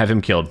what? Have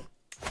him killed.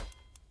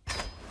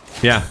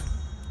 Yeah.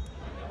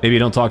 Maybe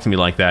don't talk to me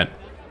like that.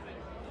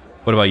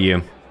 What about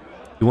you?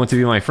 You want to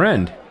be my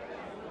friend?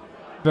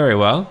 Very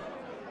well.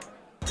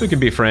 We could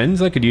be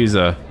friends. I could use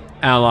a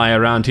ally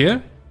around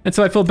here. And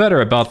so I feel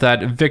better about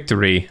that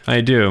victory.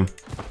 I do.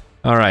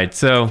 Alright,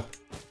 so...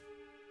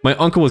 my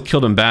uncle was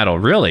killed in battle.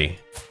 Really?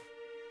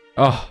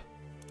 Oh.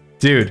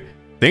 Dude.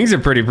 Things are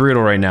pretty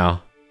brutal right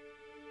now.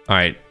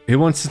 Alright. Who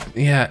wants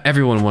to... yeah,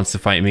 everyone wants to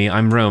fight me.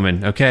 I'm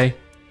Roman, okay?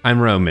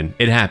 I'm Roman.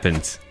 It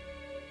happens.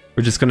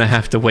 We're just gonna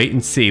have to wait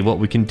and see what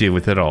we can do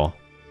with it all.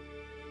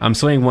 I'm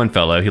swaying one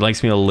fellow. He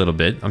likes me a little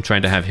bit. I'm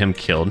trying to have him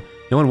killed.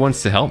 No one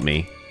wants to help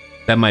me.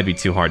 That might be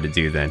too hard to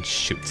do then.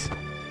 Shoot.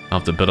 I'll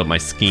have to build up my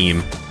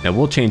scheme. Now,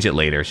 we'll change it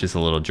later. It's just a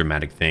little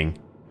dramatic thing.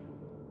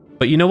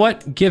 But you know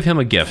what? Give him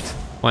a gift.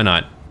 Why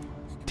not?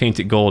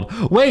 Tainted gold.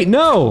 Wait,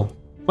 no!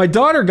 My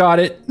daughter got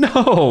it.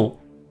 No!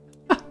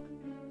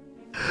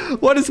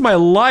 What is my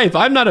life?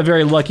 I'm not a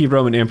very lucky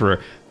Roman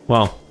emperor.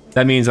 Well,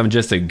 that means I'm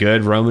just a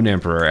good Roman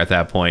emperor at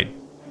that point.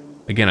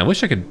 Again, I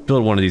wish I could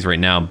build one of these right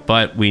now,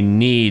 but we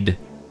need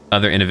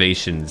other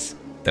innovations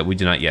that we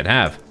do not yet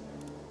have.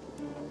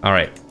 All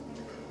right.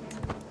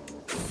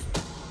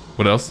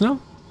 What else now?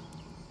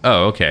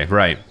 Oh, okay,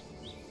 right.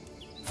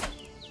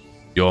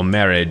 Your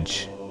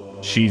marriage.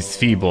 She's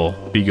feeble.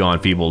 Be gone,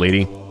 feeble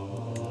lady.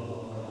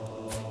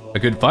 A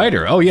good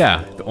fighter. Oh,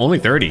 yeah. Only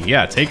 30.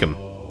 Yeah, take him.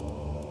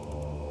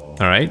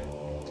 All right.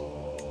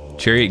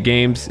 Chariot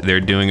games. They're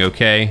doing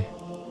okay.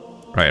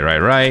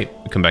 Right.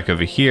 We come back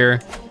over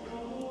here.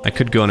 I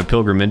could go on a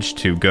pilgrimage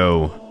to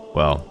go,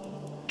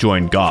 well,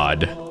 join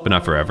God, but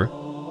not forever.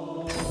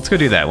 Let's go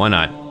do that. Why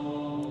not?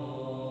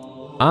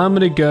 I'm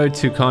gonna go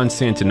to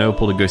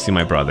Constantinople to go see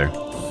my brother.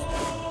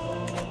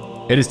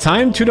 It is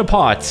time to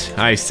depart,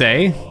 I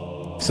say.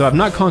 So I've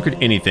not conquered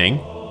anything.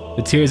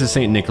 The Tears of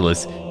St.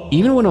 Nicholas.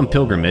 Even when on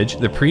pilgrimage,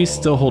 the priests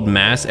still hold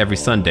mass every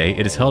Sunday.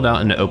 It is held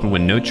out in the open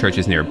when no church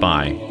is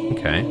nearby.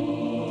 Okay.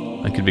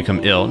 I could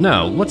become ill.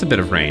 No, what's a bit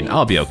of rain?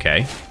 I'll be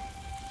okay.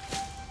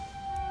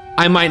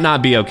 I might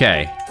not be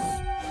okay.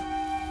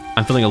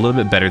 I'm feeling a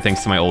little bit better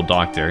thanks to my old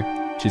doctor.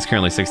 She's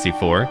currently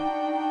 64.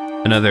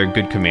 Another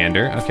good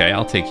commander. Okay,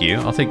 I'll take you.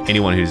 I'll take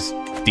anyone who's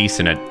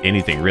decent at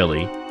anything,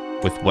 really,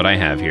 with what I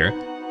have here.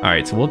 All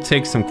right, so we'll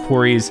take some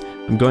quarries.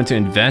 I'm going to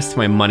invest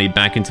my money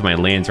back into my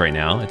lands right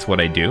now. It's what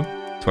I do.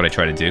 It's what I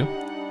try to do.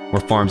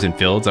 More farms and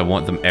fields. I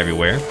want them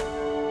everywhere.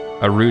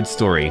 A rude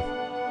story.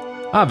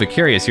 Ah,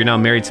 Vicarius, you're now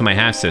married to my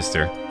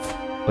half-sister.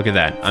 Look at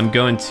that. I'm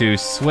going to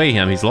sway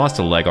him. He's lost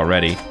a leg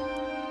already.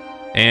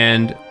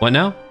 And what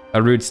now?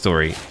 A rude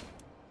story.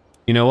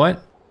 You know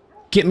what?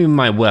 Get me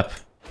my whip.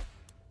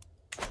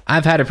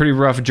 I've had a pretty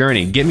rough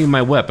journey. Get me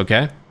my whip,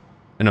 okay?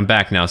 And I'm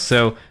back now.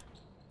 So,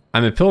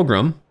 I'm a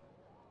pilgrim.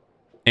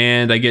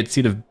 And I get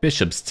seat of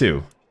bishops,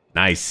 too.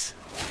 Nice.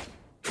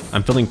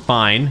 I'm feeling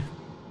fine.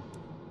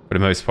 For the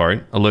most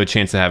part. A low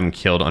chance to have him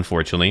killed,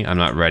 unfortunately. I'm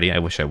not ready. I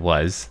wish I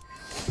was.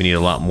 We need a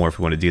lot more if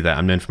we want to do that.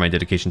 I'm known for my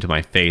dedication to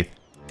my faith.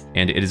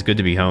 And it is good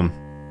to be home.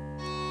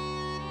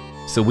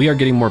 So we are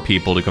getting more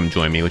people to come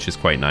join me, which is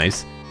quite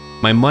nice.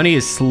 My money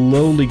is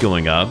slowly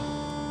going up.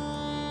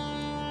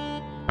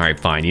 Alright,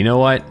 fine. You know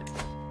what?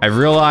 I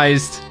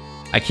realized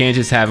I can't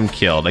just have him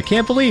killed. I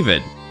can't believe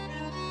it.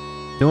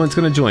 No one's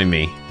gonna join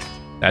me.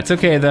 That's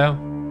okay though.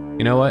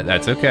 You know what?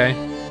 That's okay.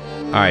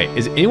 Alright,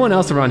 is anyone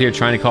else around here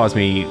trying to cause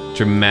me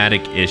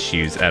dramatic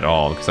issues at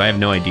all? Because I have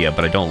no idea,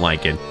 but I don't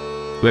like it.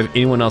 Do we have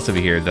anyone else over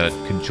here that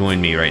could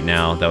join me right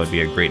now? That would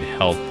be a great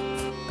help.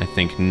 I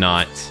think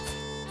not.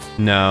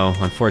 No,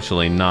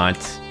 unfortunately not.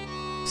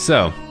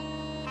 So,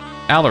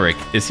 Alaric,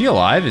 is he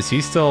alive? Is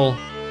he still...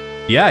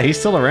 Yeah, he's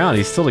still around.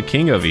 He's still the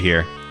king over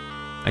here.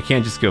 I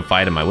can't just go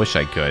fight him. I wish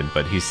I could,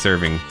 but he's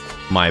serving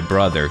my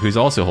brother, who's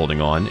also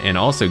holding on and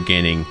also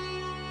gaining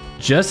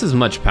just as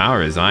much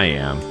power as I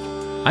am.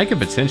 I could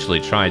potentially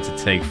try to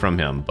take from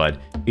him, but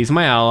he's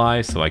my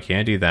ally, so I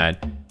can't do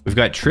that. We've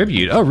got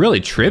tribute. Oh, really?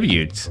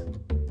 Tribute?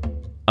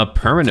 A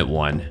permanent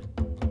one.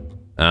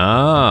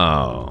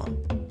 Oh.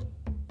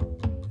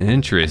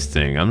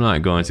 Interesting. I'm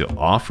not going to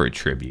offer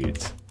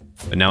tribute.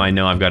 But now I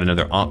know I've got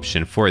another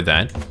option for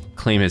that.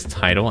 Claim his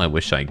title. I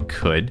wish I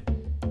could.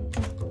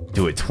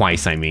 Do it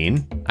twice, I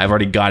mean. I've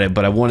already got it,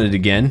 but I want it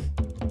again.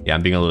 Yeah,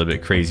 I'm being a little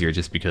bit crazier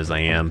just because I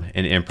am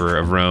an emperor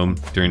of Rome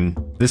during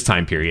this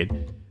time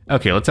period.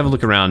 Okay, let's have a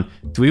look around.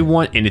 Do we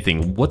want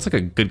anything? What's like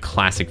a good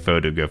classic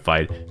photo to go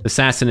fight? The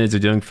Sassanids are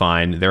doing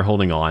fine. They're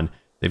holding on.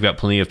 They've got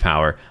plenty of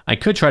power. I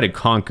could try to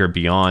conquer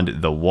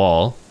beyond the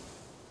wall.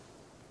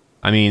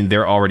 I mean,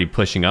 they're already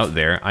pushing out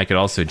there. I could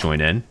also join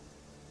in.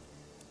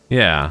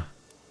 Yeah.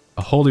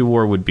 A holy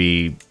war would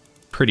be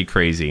pretty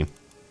crazy.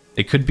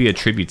 It could be a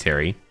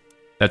tributary.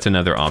 That's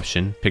another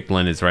option.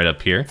 Pictland is right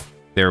up here.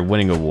 They're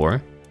winning a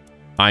war.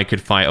 I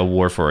could fight a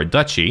war for a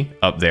duchy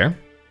up there.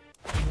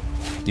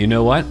 You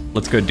know what?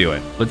 Let's go do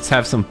it. Let's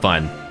have some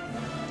fun.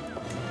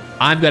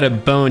 I've got a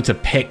bone to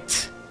pick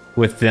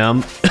with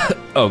them.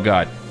 Oh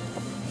god.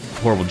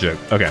 Horrible joke.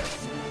 Okay.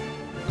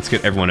 Let's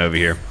get everyone over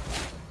here.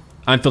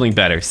 I'm feeling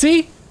better.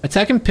 See?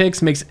 Attacking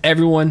Picts makes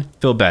everyone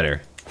feel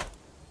better.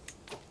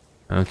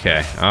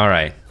 Okay,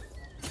 alright.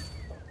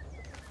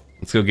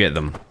 Let's go get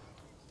them.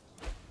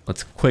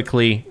 Let's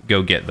quickly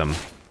go get them.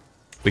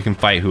 We can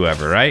fight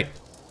whoever, right?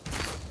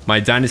 My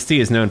dynasty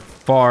is known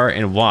far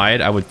and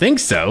wide. I would think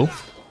so.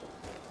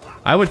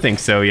 I would think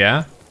so,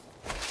 yeah.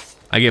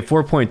 I get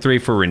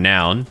 4.3 for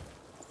renown.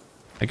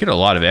 I get a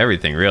lot of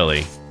everything,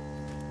 really.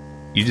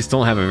 You just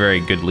don't have a very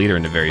good leader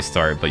in the very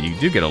start, but you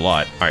do get a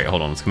lot. All right,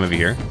 hold on, let's come over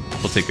here.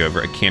 We'll take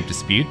over a camp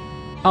dispute.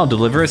 I'll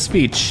deliver a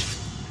speech.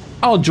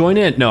 I'll join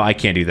in. No, I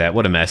can't do that.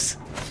 What a mess.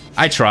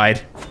 I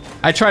tried.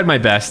 I tried my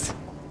best.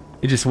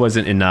 It just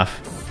wasn't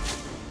enough.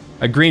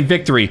 A green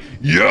victory.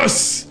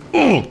 Yes!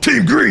 Oh,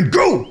 Team Green,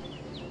 go!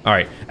 All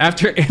right,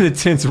 after an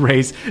intense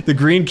race, the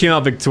green came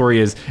out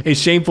victorious. A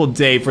shameful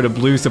day for the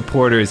blue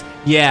supporters.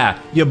 Yeah,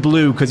 you're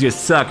blue because you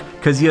suck,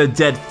 because you're a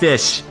dead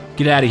fish.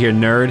 Get out of here,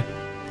 nerd.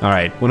 All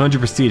right, 100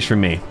 prestige from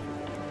me.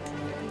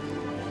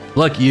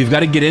 Look, you've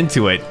got to get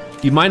into it.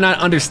 You might not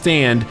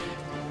understand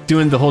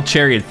doing the whole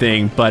chariot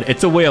thing, but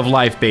it's a way of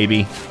life,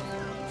 baby.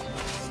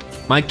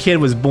 My kid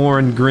was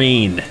born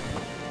green.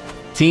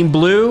 Team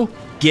blue,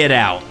 get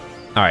out.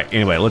 All right,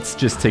 anyway, let's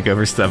just take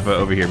over stuff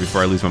over here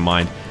before I lose my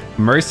mind.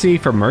 Mercy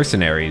for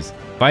mercenaries.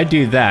 If I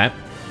do that,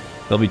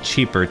 they'll be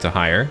cheaper to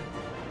hire.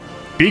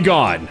 Be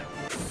gone.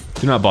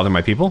 Do not bother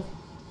my people.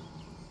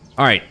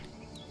 All right,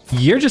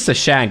 you're just a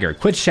shagger.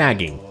 Quit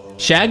shagging.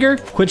 Shagger,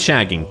 quit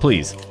shagging,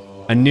 please.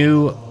 A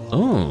new,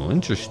 oh,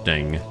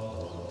 interesting.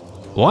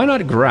 Why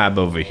not grab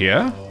over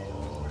here?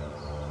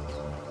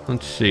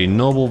 Let's see,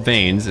 Noble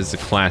Veins is a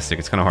classic.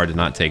 It's kind of hard to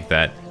not take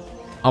that.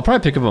 I'll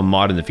probably pick up a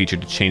mod in the future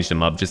to change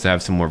them up just to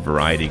have some more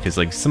variety, because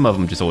like some of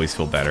them just always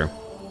feel better.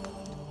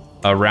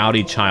 A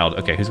rowdy child.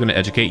 Okay, who's gonna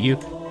educate you?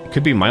 It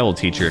could be my old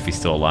teacher if he's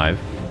still alive.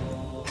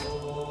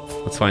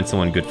 Let's find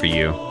someone good for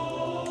you.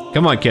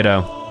 Come on,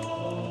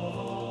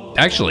 kiddo.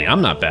 Actually,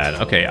 I'm not bad.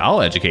 Okay,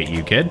 I'll educate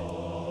you, kid.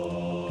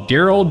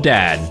 Dear old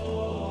dad.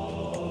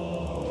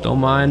 Don't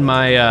mind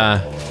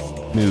my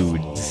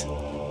moods.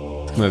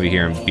 Let's come over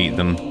here and beat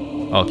them.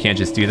 Oh, can't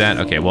just do that?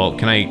 Okay, well,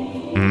 can I...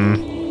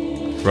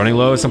 Running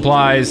low of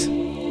supplies.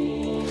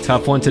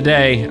 Tough one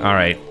today. All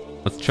right,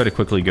 let's try to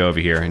quickly go over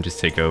here and just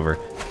take over.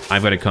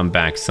 I've got to come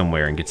back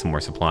somewhere and get some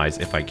more supplies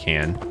if I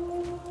can.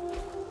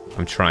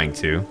 I'm trying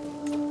to.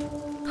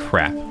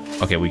 Crap.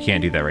 Okay, we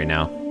can't do that right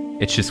now.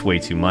 It's just way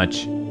too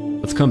much.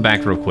 Let's come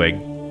back real quick.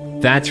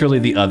 That's really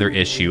the other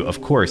issue,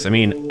 of course. I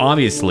mean,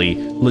 obviously,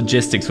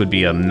 logistics would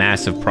be a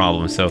massive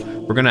problem, so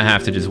we're gonna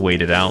have to just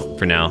wait it out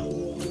for now.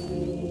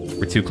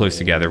 We're too close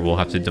together. We'll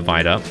have to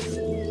divide up.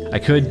 I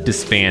could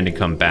disband and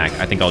come back.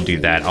 I think I'll do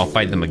that. I'll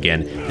fight them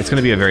again. It's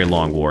gonna be a very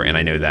long war, and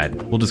I know that.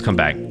 We'll just come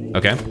back,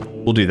 okay?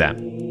 We'll do that.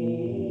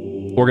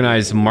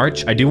 Organize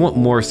march. I do want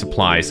more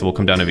supplies, so we'll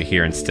come down over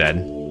here instead.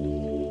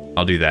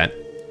 I'll do that.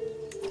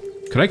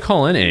 Could I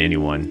call in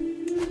anyone?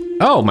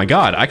 Oh my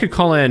god, I could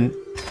call in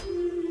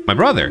my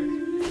brother.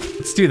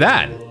 Let's do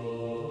that.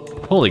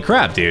 Holy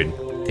crap, dude.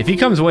 If he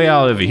comes way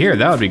out over here,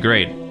 that would be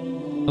great.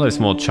 Hello,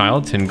 small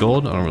child. 10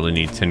 gold. I don't really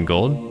need 10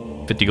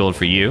 gold. 50 gold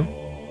for you.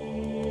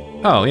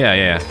 Oh,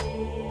 yeah.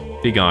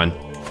 Be gone.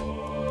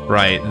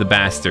 Right, the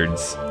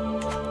bastards.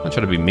 I'm not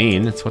trying to be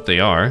mean. It's what they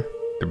are.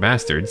 They're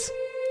bastards.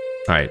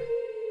 Alright.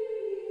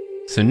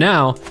 So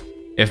now,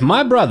 if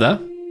my brother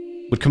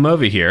would come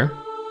over here,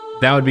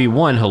 that would be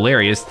 1,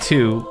 hilarious,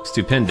 2,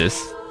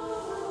 stupendous.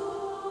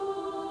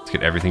 Let's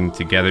get everything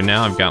together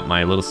now. I've got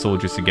my little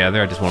soldiers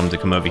together. I just want them to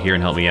come over here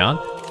and help me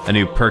out. A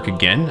new perk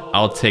again.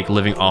 I'll take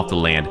living off the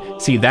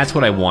land. See, that's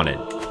what I wanted.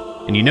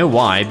 And you know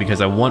why?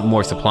 Because I want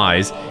more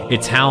supplies.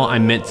 It's how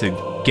I'm meant to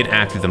get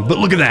after them. But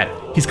look at that!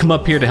 He's come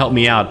up here to help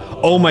me out.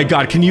 Oh my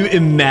god, can you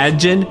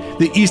imagine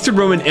the Eastern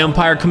Roman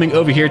Empire coming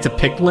over here to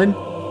Pictland?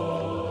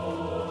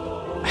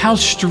 How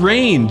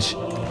strange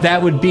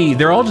that would be.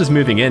 They're all just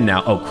moving in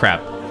now. Oh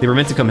crap. They were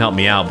meant to come help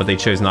me out, but they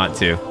chose not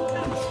to.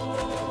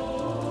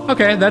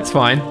 Okay, that's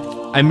fine.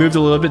 I moved a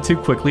little bit too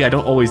quickly. I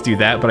don't always do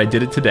that, but I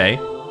did it today.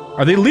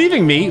 Are they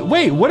leaving me?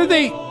 Wait, what are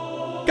they?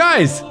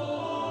 Guys!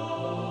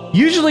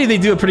 Usually they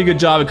do a pretty good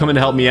job of coming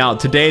to help me out.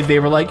 Today they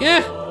were like,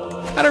 I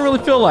don't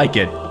really feel like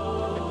it.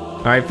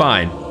 Alright,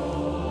 fine.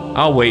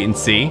 I'll wait and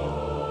see.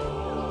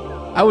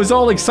 I was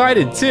all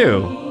excited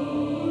too.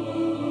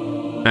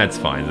 That's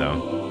fine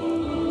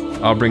though.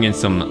 I'll bring in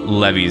some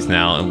levies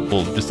now and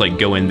we'll just like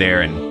go in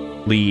there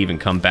and leave and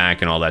come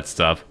back and all that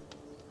stuff.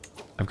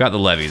 I've got the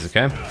levies,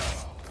 okay?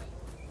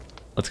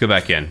 Let's go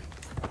back in.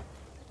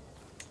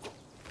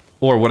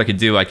 Or what I could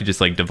do, I could just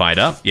like divide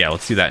up. Yeah,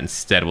 let's do that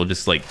instead. We'll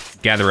just like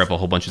gather up a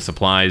whole bunch of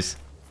supplies.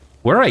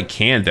 Where I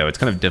can though, it's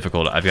kind of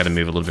difficult. I've got to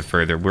move a little bit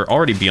further. We're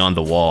already beyond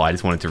the wall. I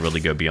just wanted to really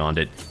go beyond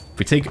it. If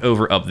we take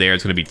over up there,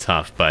 it's going to be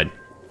tough. But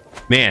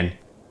man,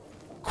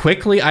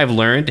 quickly I've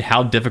learned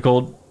how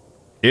difficult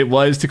it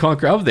was to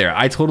conquer up there.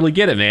 I totally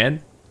get it,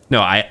 man.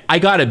 No, I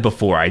got it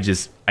before. I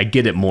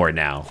get it more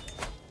now.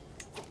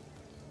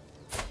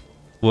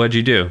 What'd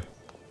you do?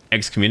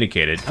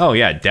 Excommunicated. Oh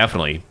yeah,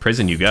 definitely.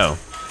 Prison you go.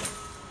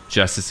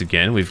 Justice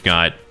again. We've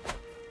got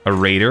a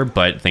raider,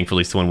 but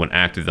thankfully someone went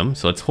after them.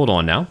 So let's hold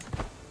on now.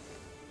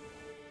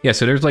 Yeah,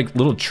 so there's like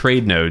little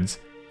trade nodes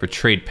for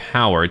trade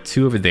power.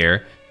 2 over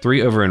there,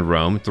 3 over in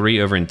Rome,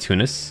 3 over in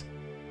Tunis,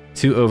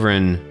 2 over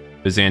in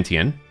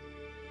Byzantium,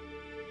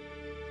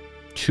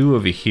 2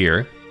 over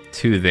here,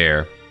 2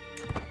 there.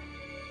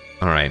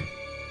 All right.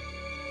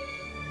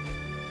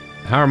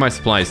 How are my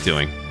supplies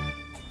doing?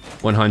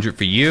 100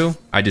 for you.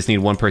 I just need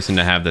one person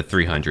to have the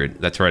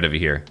 300. That's right over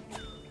here.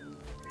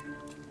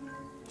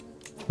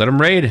 Let them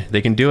raid.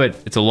 They can do it.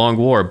 It's a long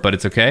war, but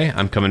it's okay.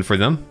 I'm coming for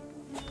them.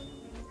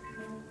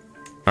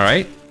 All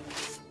right.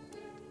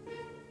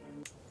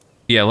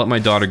 Yeah, let my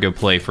daughter go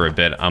play for a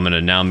bit. I'm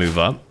gonna now move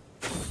up.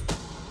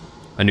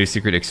 A new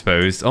secret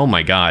exposed. Oh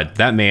my god,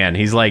 that man.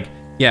 He's like,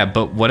 yeah,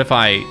 but what if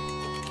I...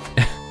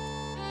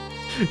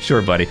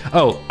 Sure, buddy.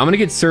 Oh, I'm gonna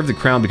get served the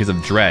crown because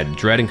of dread.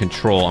 Dread and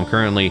control. I'm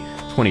currently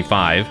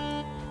 25.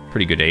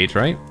 Pretty good age,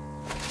 right?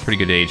 Pretty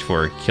good age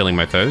for killing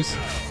my foes.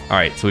 All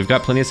right, so we've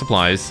got plenty of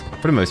supplies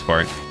for the most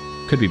part.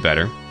 Could be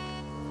better.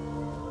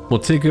 We'll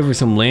take over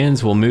some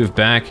lands. We'll move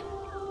back.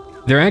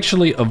 They're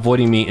actually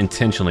avoiding me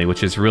intentionally,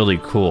 which is really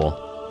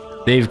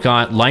cool. They've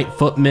got light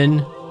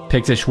footmen,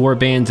 Pictish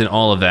warbands, and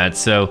all of that,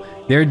 so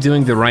they're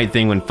doing the right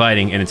thing when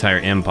fighting an entire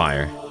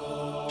empire.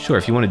 Sure,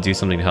 if you want to do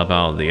something to help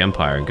out the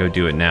empire, go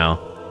do it now.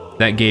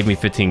 That gave me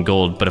 15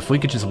 gold, but if we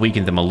could just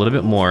weaken them a little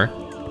bit more,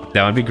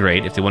 that would be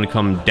great. If they want to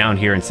come down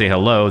here and say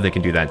hello, they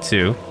can do that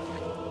too.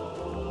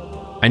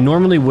 I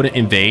normally wouldn't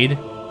invade,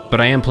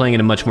 but I am playing in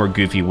a much more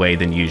goofy way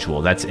than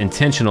usual. That's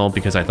intentional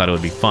because I thought it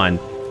would be fun,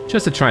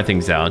 just to try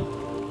things out.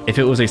 If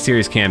it was a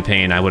serious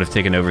campaign, I would have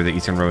taken over the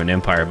Eastern Roman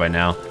Empire by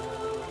now.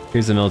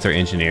 Here's the military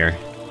engineer.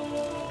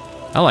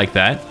 I like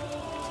that.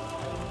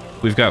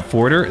 We've got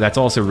Forder. That's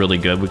also really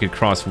good. We could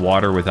cross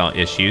water without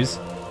issues.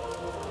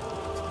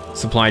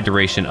 Supply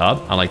duration up.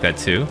 I like that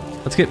too.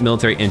 Let's get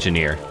military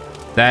engineer.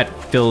 That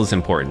feels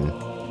important.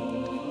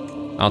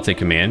 I'll take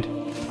command.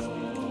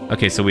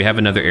 Okay, so we have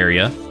another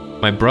area.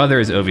 My brother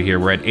is over here.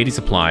 We're at 80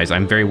 supplies.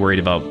 I'm very worried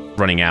about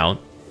running out.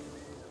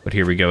 But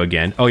here we go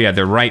again. Oh yeah,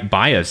 they're right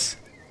by us.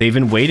 They've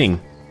been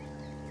waiting.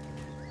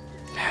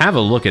 Have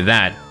a look at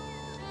that.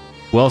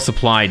 Well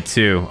supplied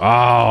too.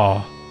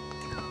 Oh.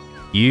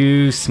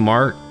 You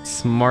smart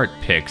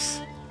picks.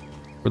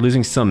 We're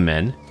losing some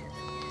men.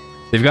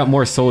 They've got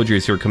more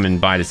soldiers who are coming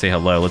by to say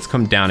hello. Let's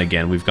come down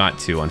again. We've got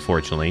to,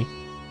 unfortunately.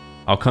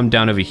 I'll come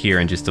down over here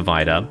and just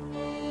divide up.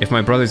 If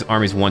my brother's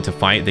armies want to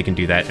fight, they can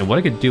do that. And what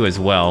I could do as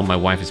well, my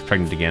wife is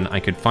pregnant again, I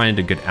could find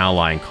a good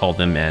ally and call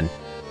them in.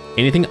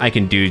 Anything I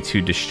can do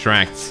to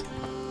distract,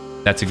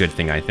 that's a good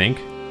thing, I think.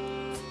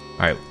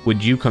 Alright,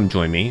 would you come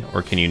join me,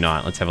 or can you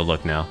not? Let's have a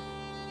look now.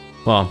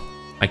 Well,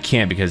 I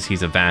can't because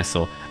he's a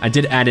vassal. I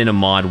did add in a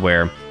mod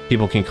where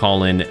people can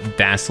call in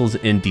vassals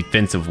in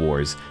defensive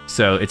wars.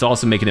 So it's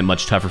also making it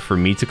much tougher for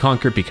me to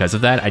conquer because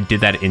of that. I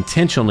did that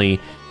intentionally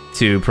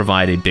to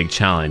provide a big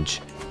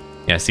challenge.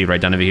 Yeah, see right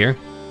down over here?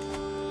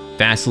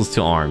 Vassals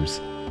to arms.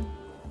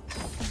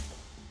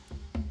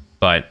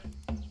 But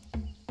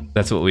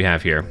that's what we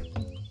have here.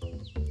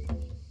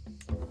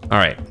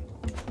 Alright.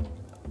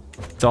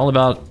 It's all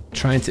about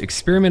trying to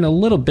experiment a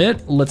little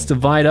bit. Let's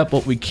divide up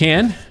what we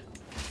can.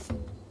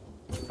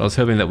 I was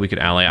hoping that we could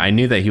ally. I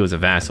knew that he was a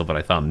vassal, but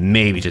I thought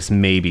maybe, just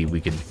maybe, we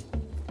could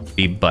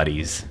be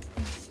buddies.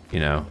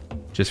 You know,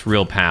 Just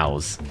real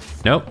pals.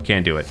 Nope,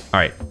 can't do it. All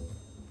right.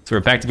 So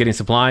we're back to getting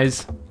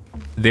supplies.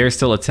 They're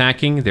still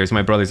attacking. There's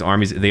my brother's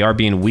armies. They are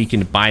being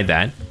weakened by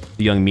that.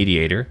 The young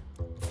mediator.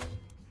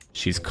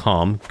 She's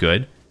calm.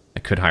 Good. I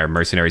could hire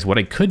mercenaries. What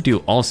I could do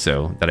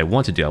also, that I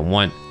want to do, I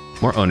want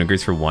more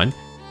onagers for one.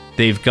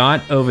 They've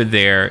got over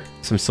there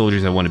some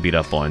soldiers I want to beat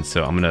up on,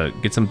 so I'm going to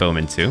get some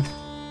bowmen too.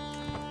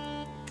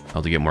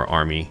 I'll get more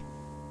army,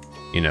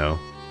 you know,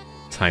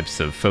 types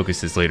of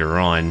focuses later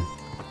on.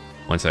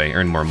 Once I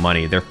earn more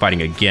money. They're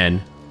fighting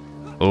again.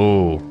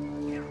 Oh.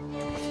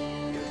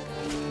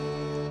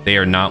 They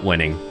are not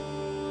winning.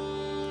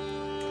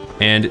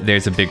 And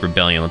there's a big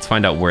rebellion. Let's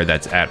find out where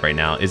that's at right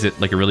now. Is it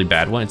like a really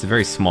bad one? It's a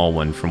very small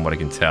one from what I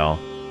can tell.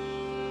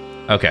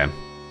 Okay.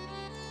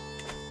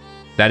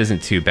 That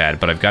isn't too bad,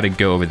 but I've got to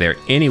go over there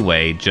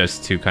anyway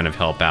just to kind of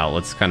help out.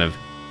 Let's kind of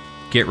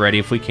get ready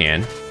if we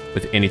can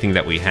with anything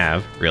that we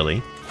have,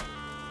 really.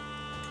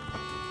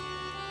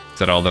 Is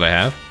that all that I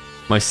have?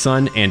 My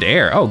son and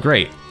heir. Oh,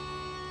 great.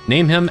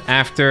 Name him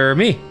after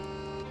me.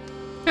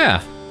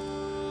 Yeah.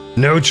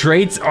 No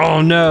traits?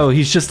 Oh, no.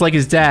 He's just like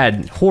his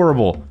dad.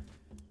 Horrible.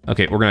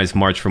 Okay, organized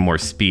march for more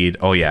speed.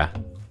 Oh, yeah.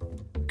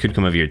 Could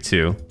come over here,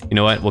 too. You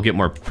know what? We'll get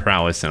more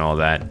prowess and all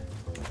that.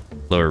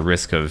 Lower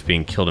risk of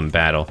being killed in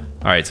battle.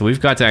 All right, so we've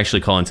got to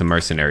actually call in some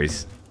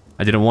mercenaries.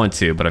 I didn't want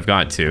to, but I've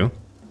got to.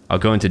 I'll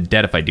go into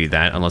debt if I do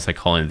that, unless I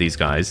call in these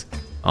guys.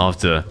 I'll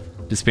have to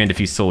disband a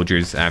few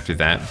soldiers after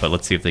that, but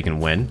let's see if they can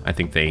win. I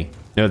think they...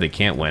 No, they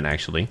can't win,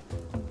 actually.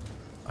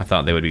 I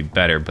thought they would be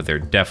better, but they're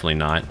definitely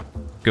not.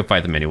 Go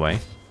fight them anyway.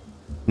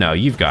 No,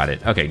 you've got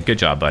it. Okay, good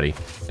job, buddy.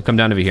 I'll come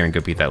down over here and go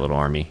beat that little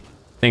army.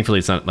 Thankfully,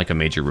 it's not like a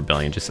major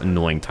rebellion, just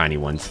annoying tiny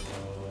ones.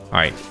 All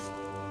right,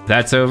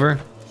 that's over.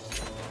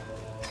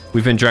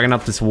 We've been dragging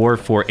out this war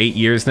for 8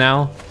 years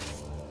now.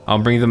 I'll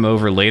bring them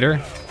over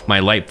later. My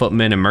light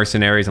footmen and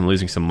mercenaries, I'm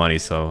losing some money,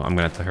 so I'm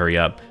gonna have to hurry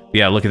up. But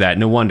yeah, look at that.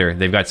 No wonder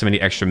they've got so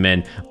many extra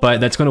men, but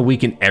that's gonna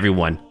weaken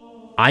everyone.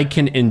 I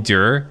can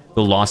endure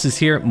the losses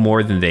here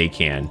more than they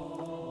can.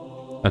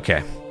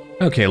 Okay.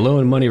 Okay, low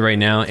in money right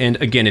now. And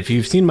again, if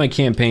you've seen my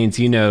campaigns,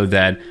 you know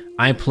that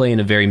I play in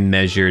a very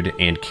measured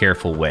and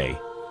careful way.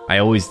 I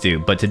always do.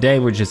 But today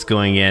we're just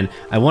going in.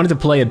 I wanted to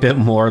play a bit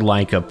more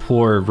like a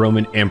poor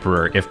Roman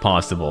emperor, if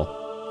possible.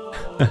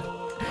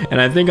 And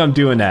I think I'm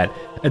doing that.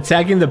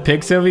 Attacking the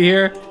Picts over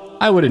here?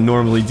 I wouldn't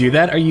normally do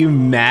that. Are you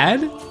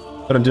mad?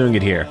 But I'm doing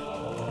it here.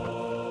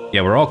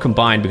 Yeah, we're all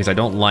combined because I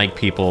don't like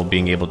people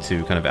being able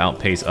to kind of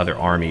outpace other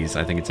armies.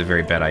 I think it's a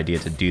very bad idea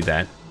to do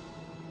that.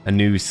 A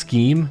new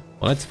scheme?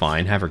 Well, that's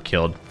fine. Have her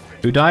killed.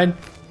 Who died?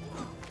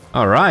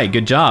 All right,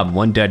 good job.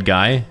 One dead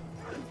guy.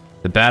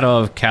 The Battle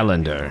of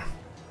Calendar.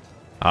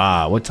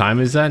 Ah, what time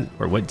is that?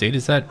 Or what date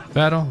is that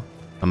battle?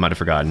 I might have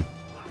forgotten.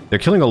 They're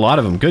killing a lot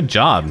of them. Good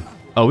job.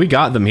 Oh, we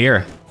got them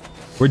here.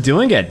 We're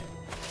doing it.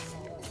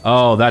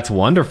 Oh, that's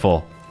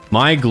wonderful.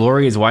 My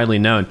glory is widely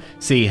known.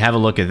 See, have a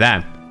look at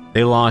that.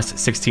 They lost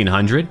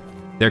 1,600.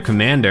 Their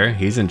commander,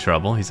 he's in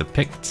trouble. He's a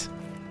Pict.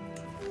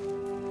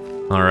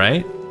 All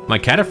right. My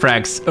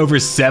cataphracts, over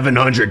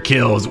 700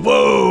 kills.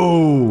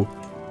 Whoa!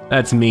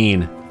 That's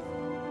mean.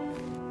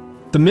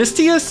 The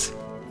Mistius?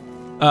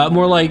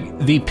 More like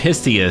the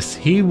Pistius.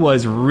 He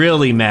was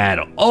really mad.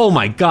 Oh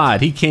my god,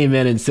 he came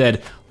in and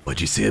said, "What'd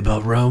you say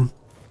about Rome,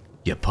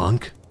 you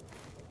punk?"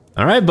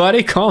 All right,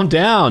 buddy, calm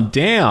down.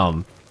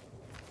 Damn.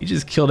 You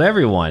just killed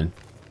everyone.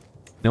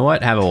 You know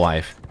what? Have a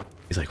wife.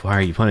 He's like, why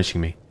are you punishing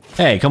me?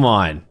 Hey, come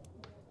on.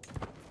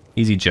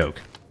 Easy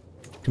joke.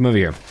 Come over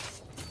here.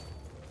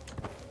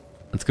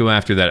 Let's go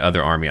after that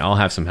other army. I'll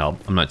have some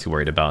help. I'm not too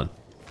worried about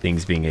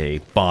things being a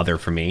bother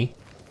for me.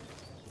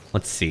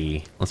 Let's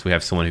see. Unless we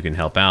have someone who can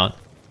help out.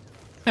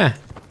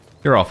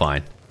 You're all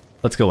fine.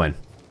 Let's go in.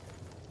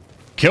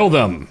 Kill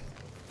them!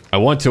 I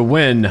want to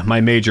win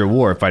my major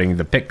war fighting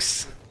the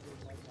Picts.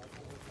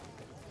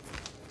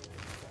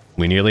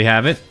 We nearly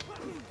have it.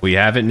 We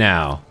have it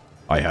now.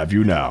 I have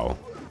you now.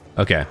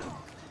 Okay.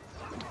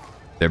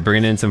 They're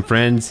bringing in some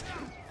friends.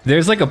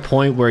 There's like a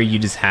point where you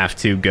just have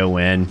to go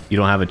in. You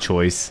don't have a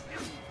choice.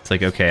 It's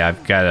like, okay,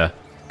 I've got to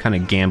kind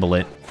of gamble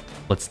it.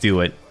 Let's do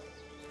it.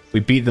 We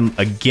beat them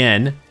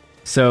again.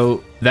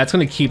 So that's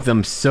going to keep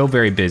them so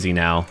very busy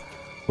now,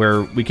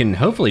 where we can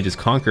hopefully just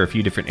conquer a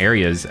few different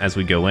areas as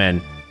we go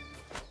in.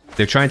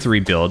 They're trying to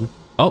rebuild.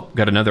 Oh,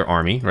 got another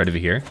army right over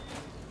here.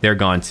 They're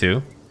gone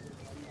too.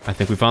 I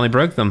think we finally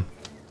broke them.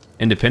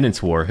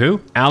 Independence War.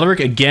 Who? Alaric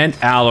again?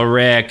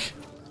 Alaric.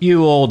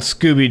 You old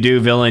Scooby-Doo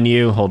villain,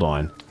 you. Hold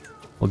on.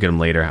 We'll get him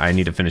later. I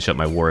need to finish up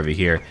my war over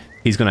here.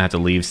 He's going to have to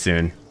leave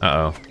soon.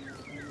 Uh-oh.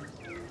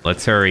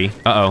 Let's hurry.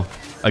 Uh-oh.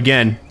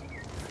 Again.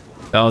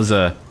 That was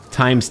a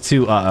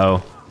 ×2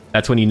 uh-oh.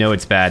 That's when you know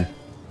it's bad.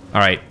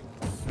 All right.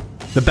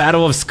 The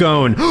Battle of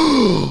Scone.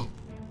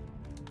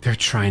 They're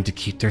trying to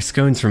keep their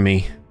scones from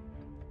me.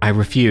 I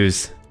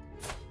refuse.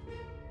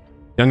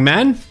 Young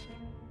man,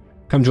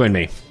 come join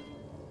me.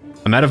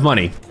 I'm out of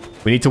money.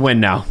 We need to win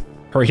now.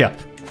 Hurry up.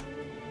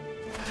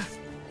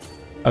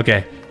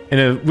 Okay. In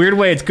a weird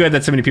way, it's good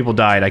that so many people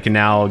died. I can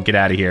now get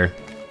out of here.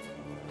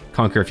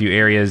 Conquer a few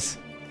areas.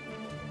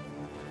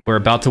 We're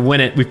about to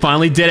win it. We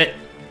finally did it.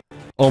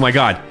 Oh my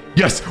God.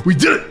 Yes, we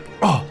did it.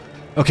 Oh,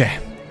 okay.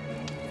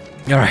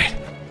 All right.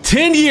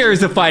 10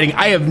 years of fighting.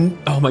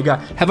 Oh my God.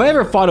 Have I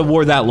ever fought a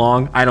war that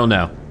long? I don't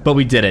know, but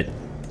we did it.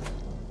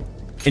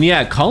 And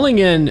yeah, calling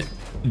in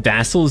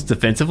vassals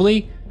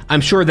defensively,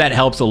 I'm sure that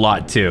helps a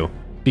lot too,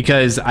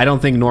 because I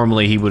don't think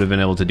normally he would have been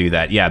able to do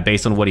that. Yeah,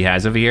 based on what he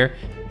has over here,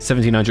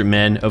 1,700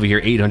 men, over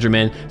here 800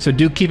 men. So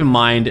do keep in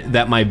mind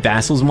that my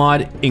vassals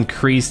mod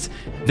increased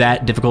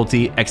that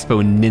difficulty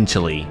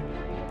exponentially.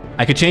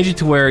 I could change it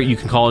to where you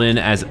can call it in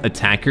as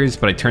attackers,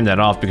 but I turned that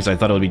off because I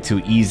thought it would be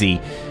too easy.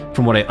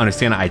 From what I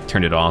understand, I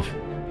turned it off.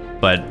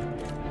 But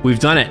we've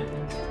done it.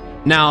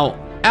 Now,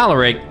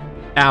 Alaric.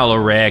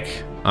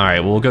 All right,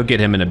 we'll go get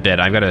him in a bit.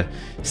 I've got to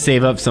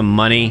save up some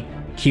money,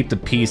 keep the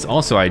peace.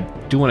 Also, I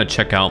do want to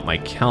check out my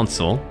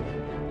council.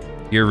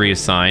 You're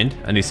reassigned.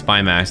 A new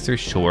spy master,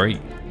 sure.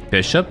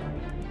 Bishop.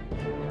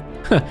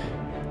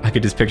 I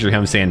could just picture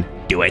him saying,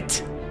 do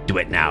it. Do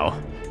it now.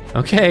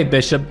 Okay,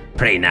 Bishop,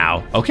 pray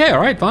now. Okay, all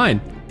right, fine.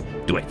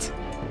 Do it.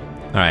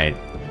 All right,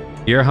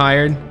 you're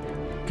hired.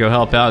 Go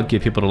help out,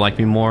 get people to like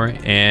me more,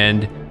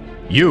 and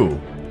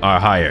you are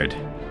hired.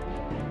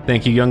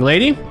 Thank you, young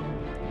lady.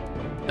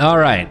 All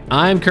right,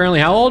 I'm currently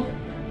how old?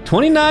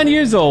 29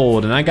 years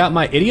old, and I got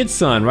my idiot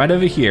son right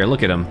over here.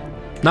 Look at him.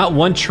 Not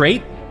one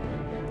trait.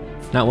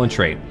 Not one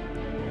trait.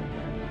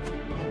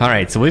 All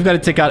right, so we've got to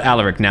take out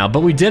Alaric now, but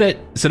we did it.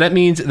 So that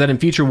means that in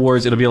future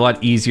wars, it'll be a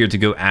lot easier to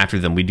go after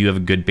them. We do have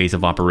a good base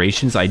of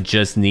operations. I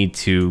just need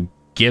to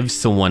give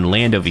someone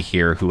land over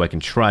here who I can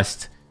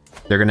trust.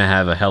 They're gonna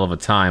have a hell of a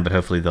time, but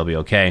hopefully they'll be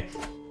okay.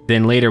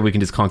 Then later we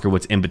can just conquer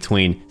what's in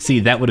between. See,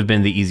 that would have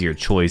been the easier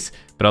choice,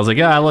 but I was like,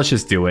 yeah, let's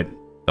just do it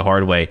the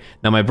hard way.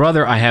 Now my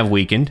brother, I have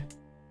weakened.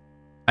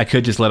 I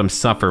could just let him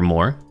suffer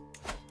more.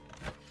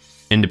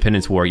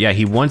 Independence War. Yeah,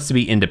 he wants to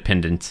be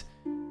independent.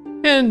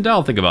 And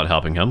I'll think about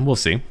helping him. We'll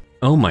see.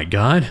 Oh my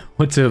God,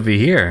 what's over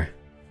here?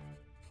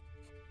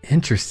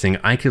 Interesting,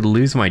 I could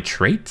lose my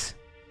trait?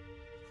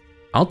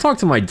 I'll talk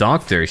to my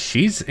doctor.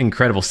 She's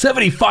incredible.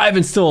 75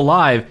 and still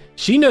alive.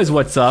 She knows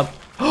what's up.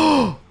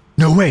 Oh,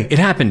 no way, it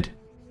happened.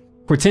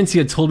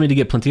 Hortensia told me to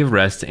get plenty of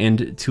rest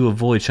and to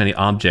avoid shiny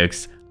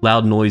objects,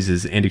 loud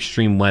noises, and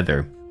extreme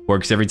weather.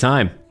 Works every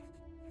time.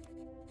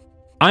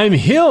 I'm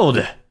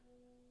healed!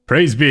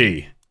 Praise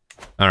be.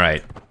 All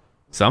right.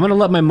 So I'm gonna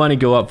let my money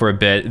go up for a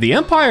bit. The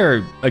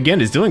Empire, again,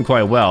 is doing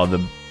quite well.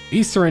 The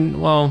Eastern,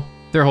 well,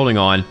 they're holding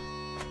on.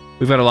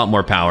 We've got a lot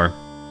more power.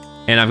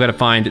 And I've got to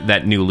find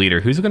that new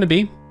leader. Who's it gonna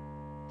be?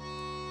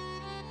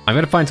 I've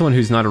got to find someone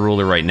who's not a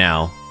ruler right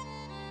now.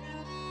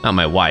 Not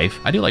my wife.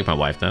 I do like my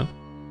wife, though.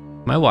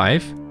 My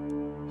wife.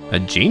 A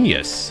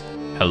genius.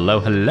 Hello,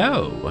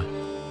 hello.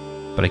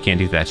 But I can't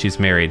do that. She's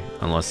married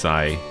unless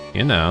I,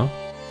 you know,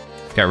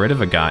 got rid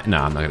of a guy. No,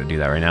 I'm not gonna do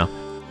that right now.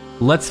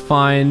 Let's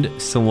find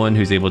someone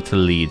who's able to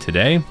lead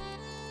today.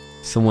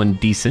 Someone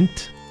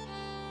decent.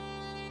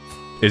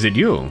 Is it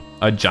you?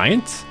 A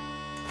giant?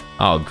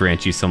 I'll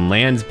grant you some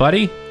lands,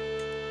 buddy.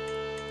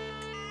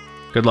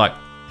 Good luck.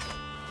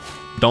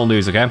 Don't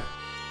lose, okay?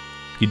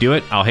 You do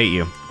it, I'll hate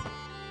you.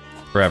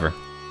 Forever.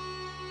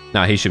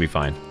 Nah, he should be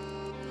fine.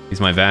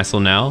 He's my vassal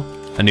now.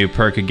 A new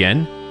perk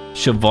again.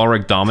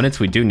 Chivalric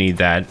dominance, we do need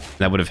that.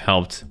 That would have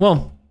helped.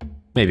 Well,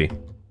 maybe.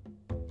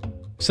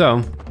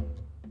 So,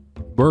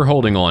 we're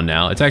holding on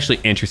now. It's actually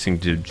interesting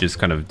to just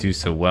kind of do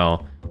so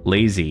well.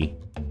 Lazy.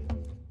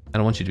 I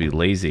don't want you to be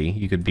lazy.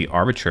 You could be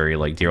arbitrary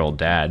like dear old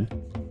dad.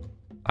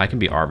 I can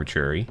be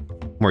arbitrary.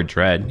 More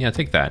dread. Yeah,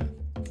 take that.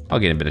 I'll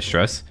get a bit of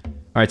stress. All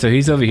right, so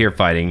he's over here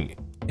fighting.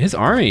 His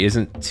army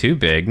isn't too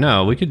big.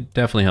 No, we could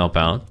definitely help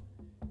out.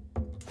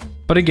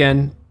 But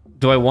again,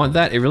 do I want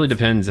that? It really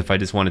depends if I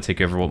just want to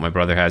take over what my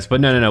brother has.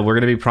 But no. We're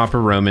going to be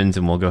proper Romans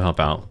and we'll go help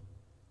out.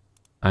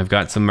 I've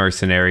got some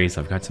mercenaries.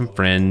 I've got some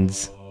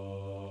friends.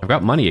 I've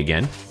got money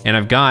again, and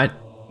I've got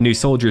new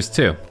soldiers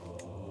too.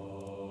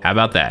 How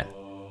about that?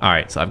 All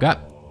right, so I've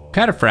got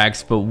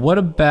cataphracts, but what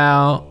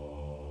about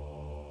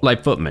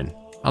light footmen?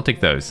 I'll take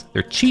those.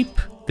 They're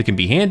cheap, they can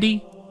be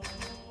handy.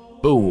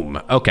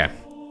 Boom, okay.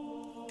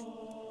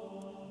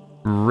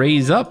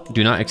 Raise up,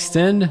 do not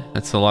extend.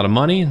 That's a lot of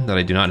money that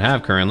I do not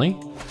have currently.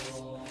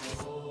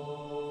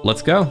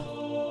 Let's go.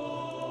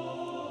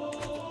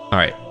 All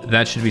right,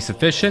 that should be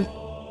sufficient.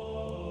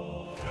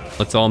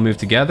 Let's all move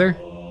together.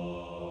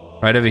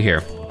 Right over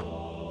here.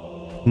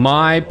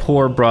 My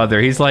poor brother.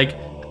 He's like,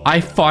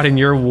 I fought in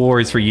your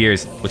wars for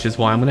years, which is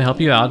why I'm gonna help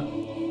you out.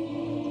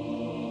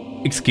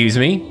 Excuse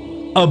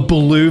me? A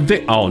blue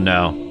Vic? Oh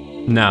no.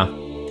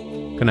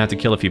 No. Gonna have to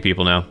kill a few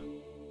people now.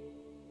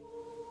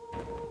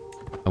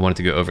 I wanted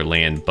to go over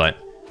land, but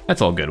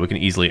that's all good. We can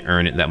easily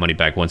earn that money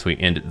back once we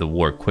end the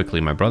war quickly.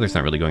 My brother's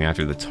not really going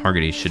after the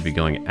target he should be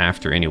going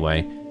after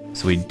anyway.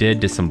 So we did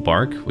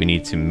disembark. We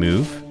need to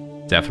move,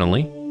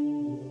 definitely.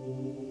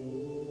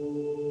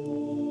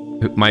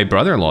 My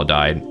brother-in-law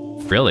died.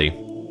 Really?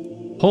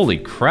 Holy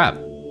crap.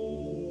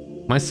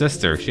 My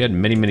sister, she had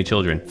many, many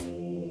children.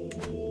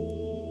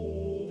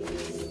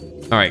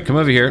 All right, come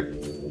over here.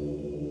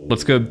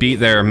 Let's go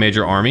beat their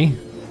major army.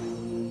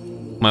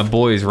 My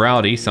boy is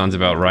rowdy, sounds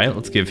about right.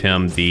 Let's give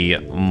him the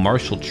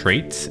martial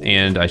traits,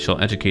 and I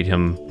shall educate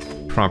him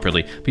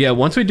properly. But yeah,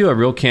 once we do a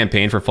real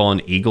campaign for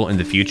Fallen Eagle in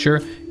the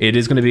future, it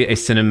is going to be a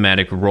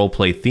cinematic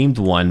roleplay themed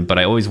one, but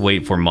I always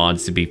wait for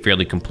mods to be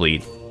fairly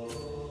complete.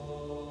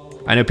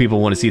 I know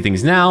people want to see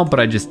things now, but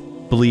I just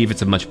believe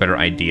it's a much better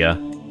idea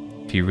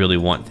if you really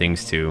want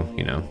things to,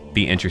 you know,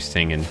 be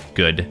interesting and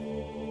good.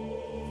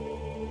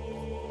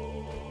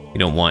 You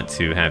don't want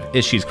to have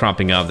issues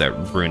cropping up that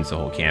ruins the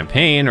whole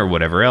campaign or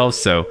whatever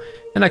else, so,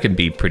 and I can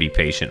be pretty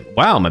patient.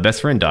 Wow, my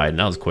best friend died,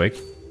 that was quick.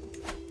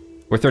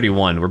 We're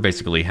 31, we're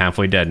basically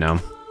halfway dead now.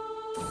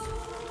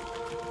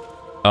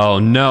 Oh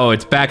no,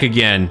 it's back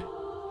again.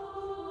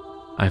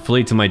 I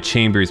flee to my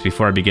chambers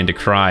before I begin to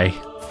cry.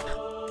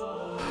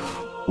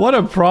 What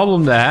a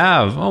problem to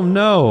have, oh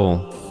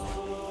no.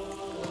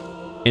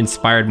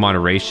 Inspired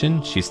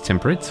moderation, she's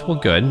temperate, well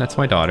good, that's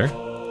my daughter.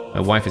 My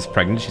wife is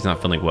pregnant, she's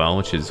not feeling well,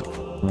 which is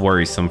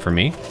worrisome for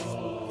me.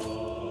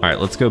 Alright,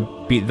 let's go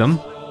beat them.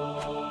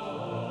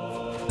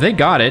 They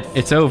got it,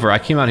 it's over, I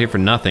came out here for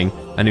nothing.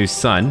 A new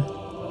son.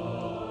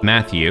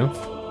 Matthew.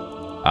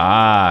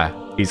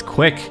 Ah, he's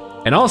quick.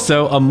 And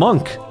also a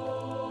monk.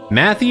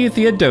 Matthew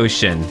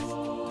Theodosian.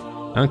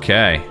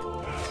 Okay.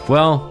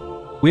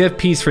 Well, we have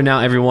peace for now,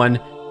 everyone.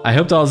 I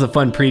hope that was a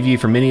fun preview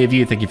for many of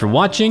you. Thank you for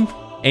watching.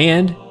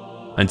 And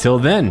until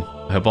then,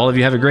 I hope all of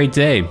you have a great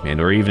day and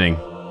or evening.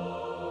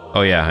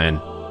 Oh yeah, and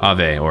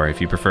Ave, or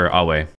if you prefer, Awe.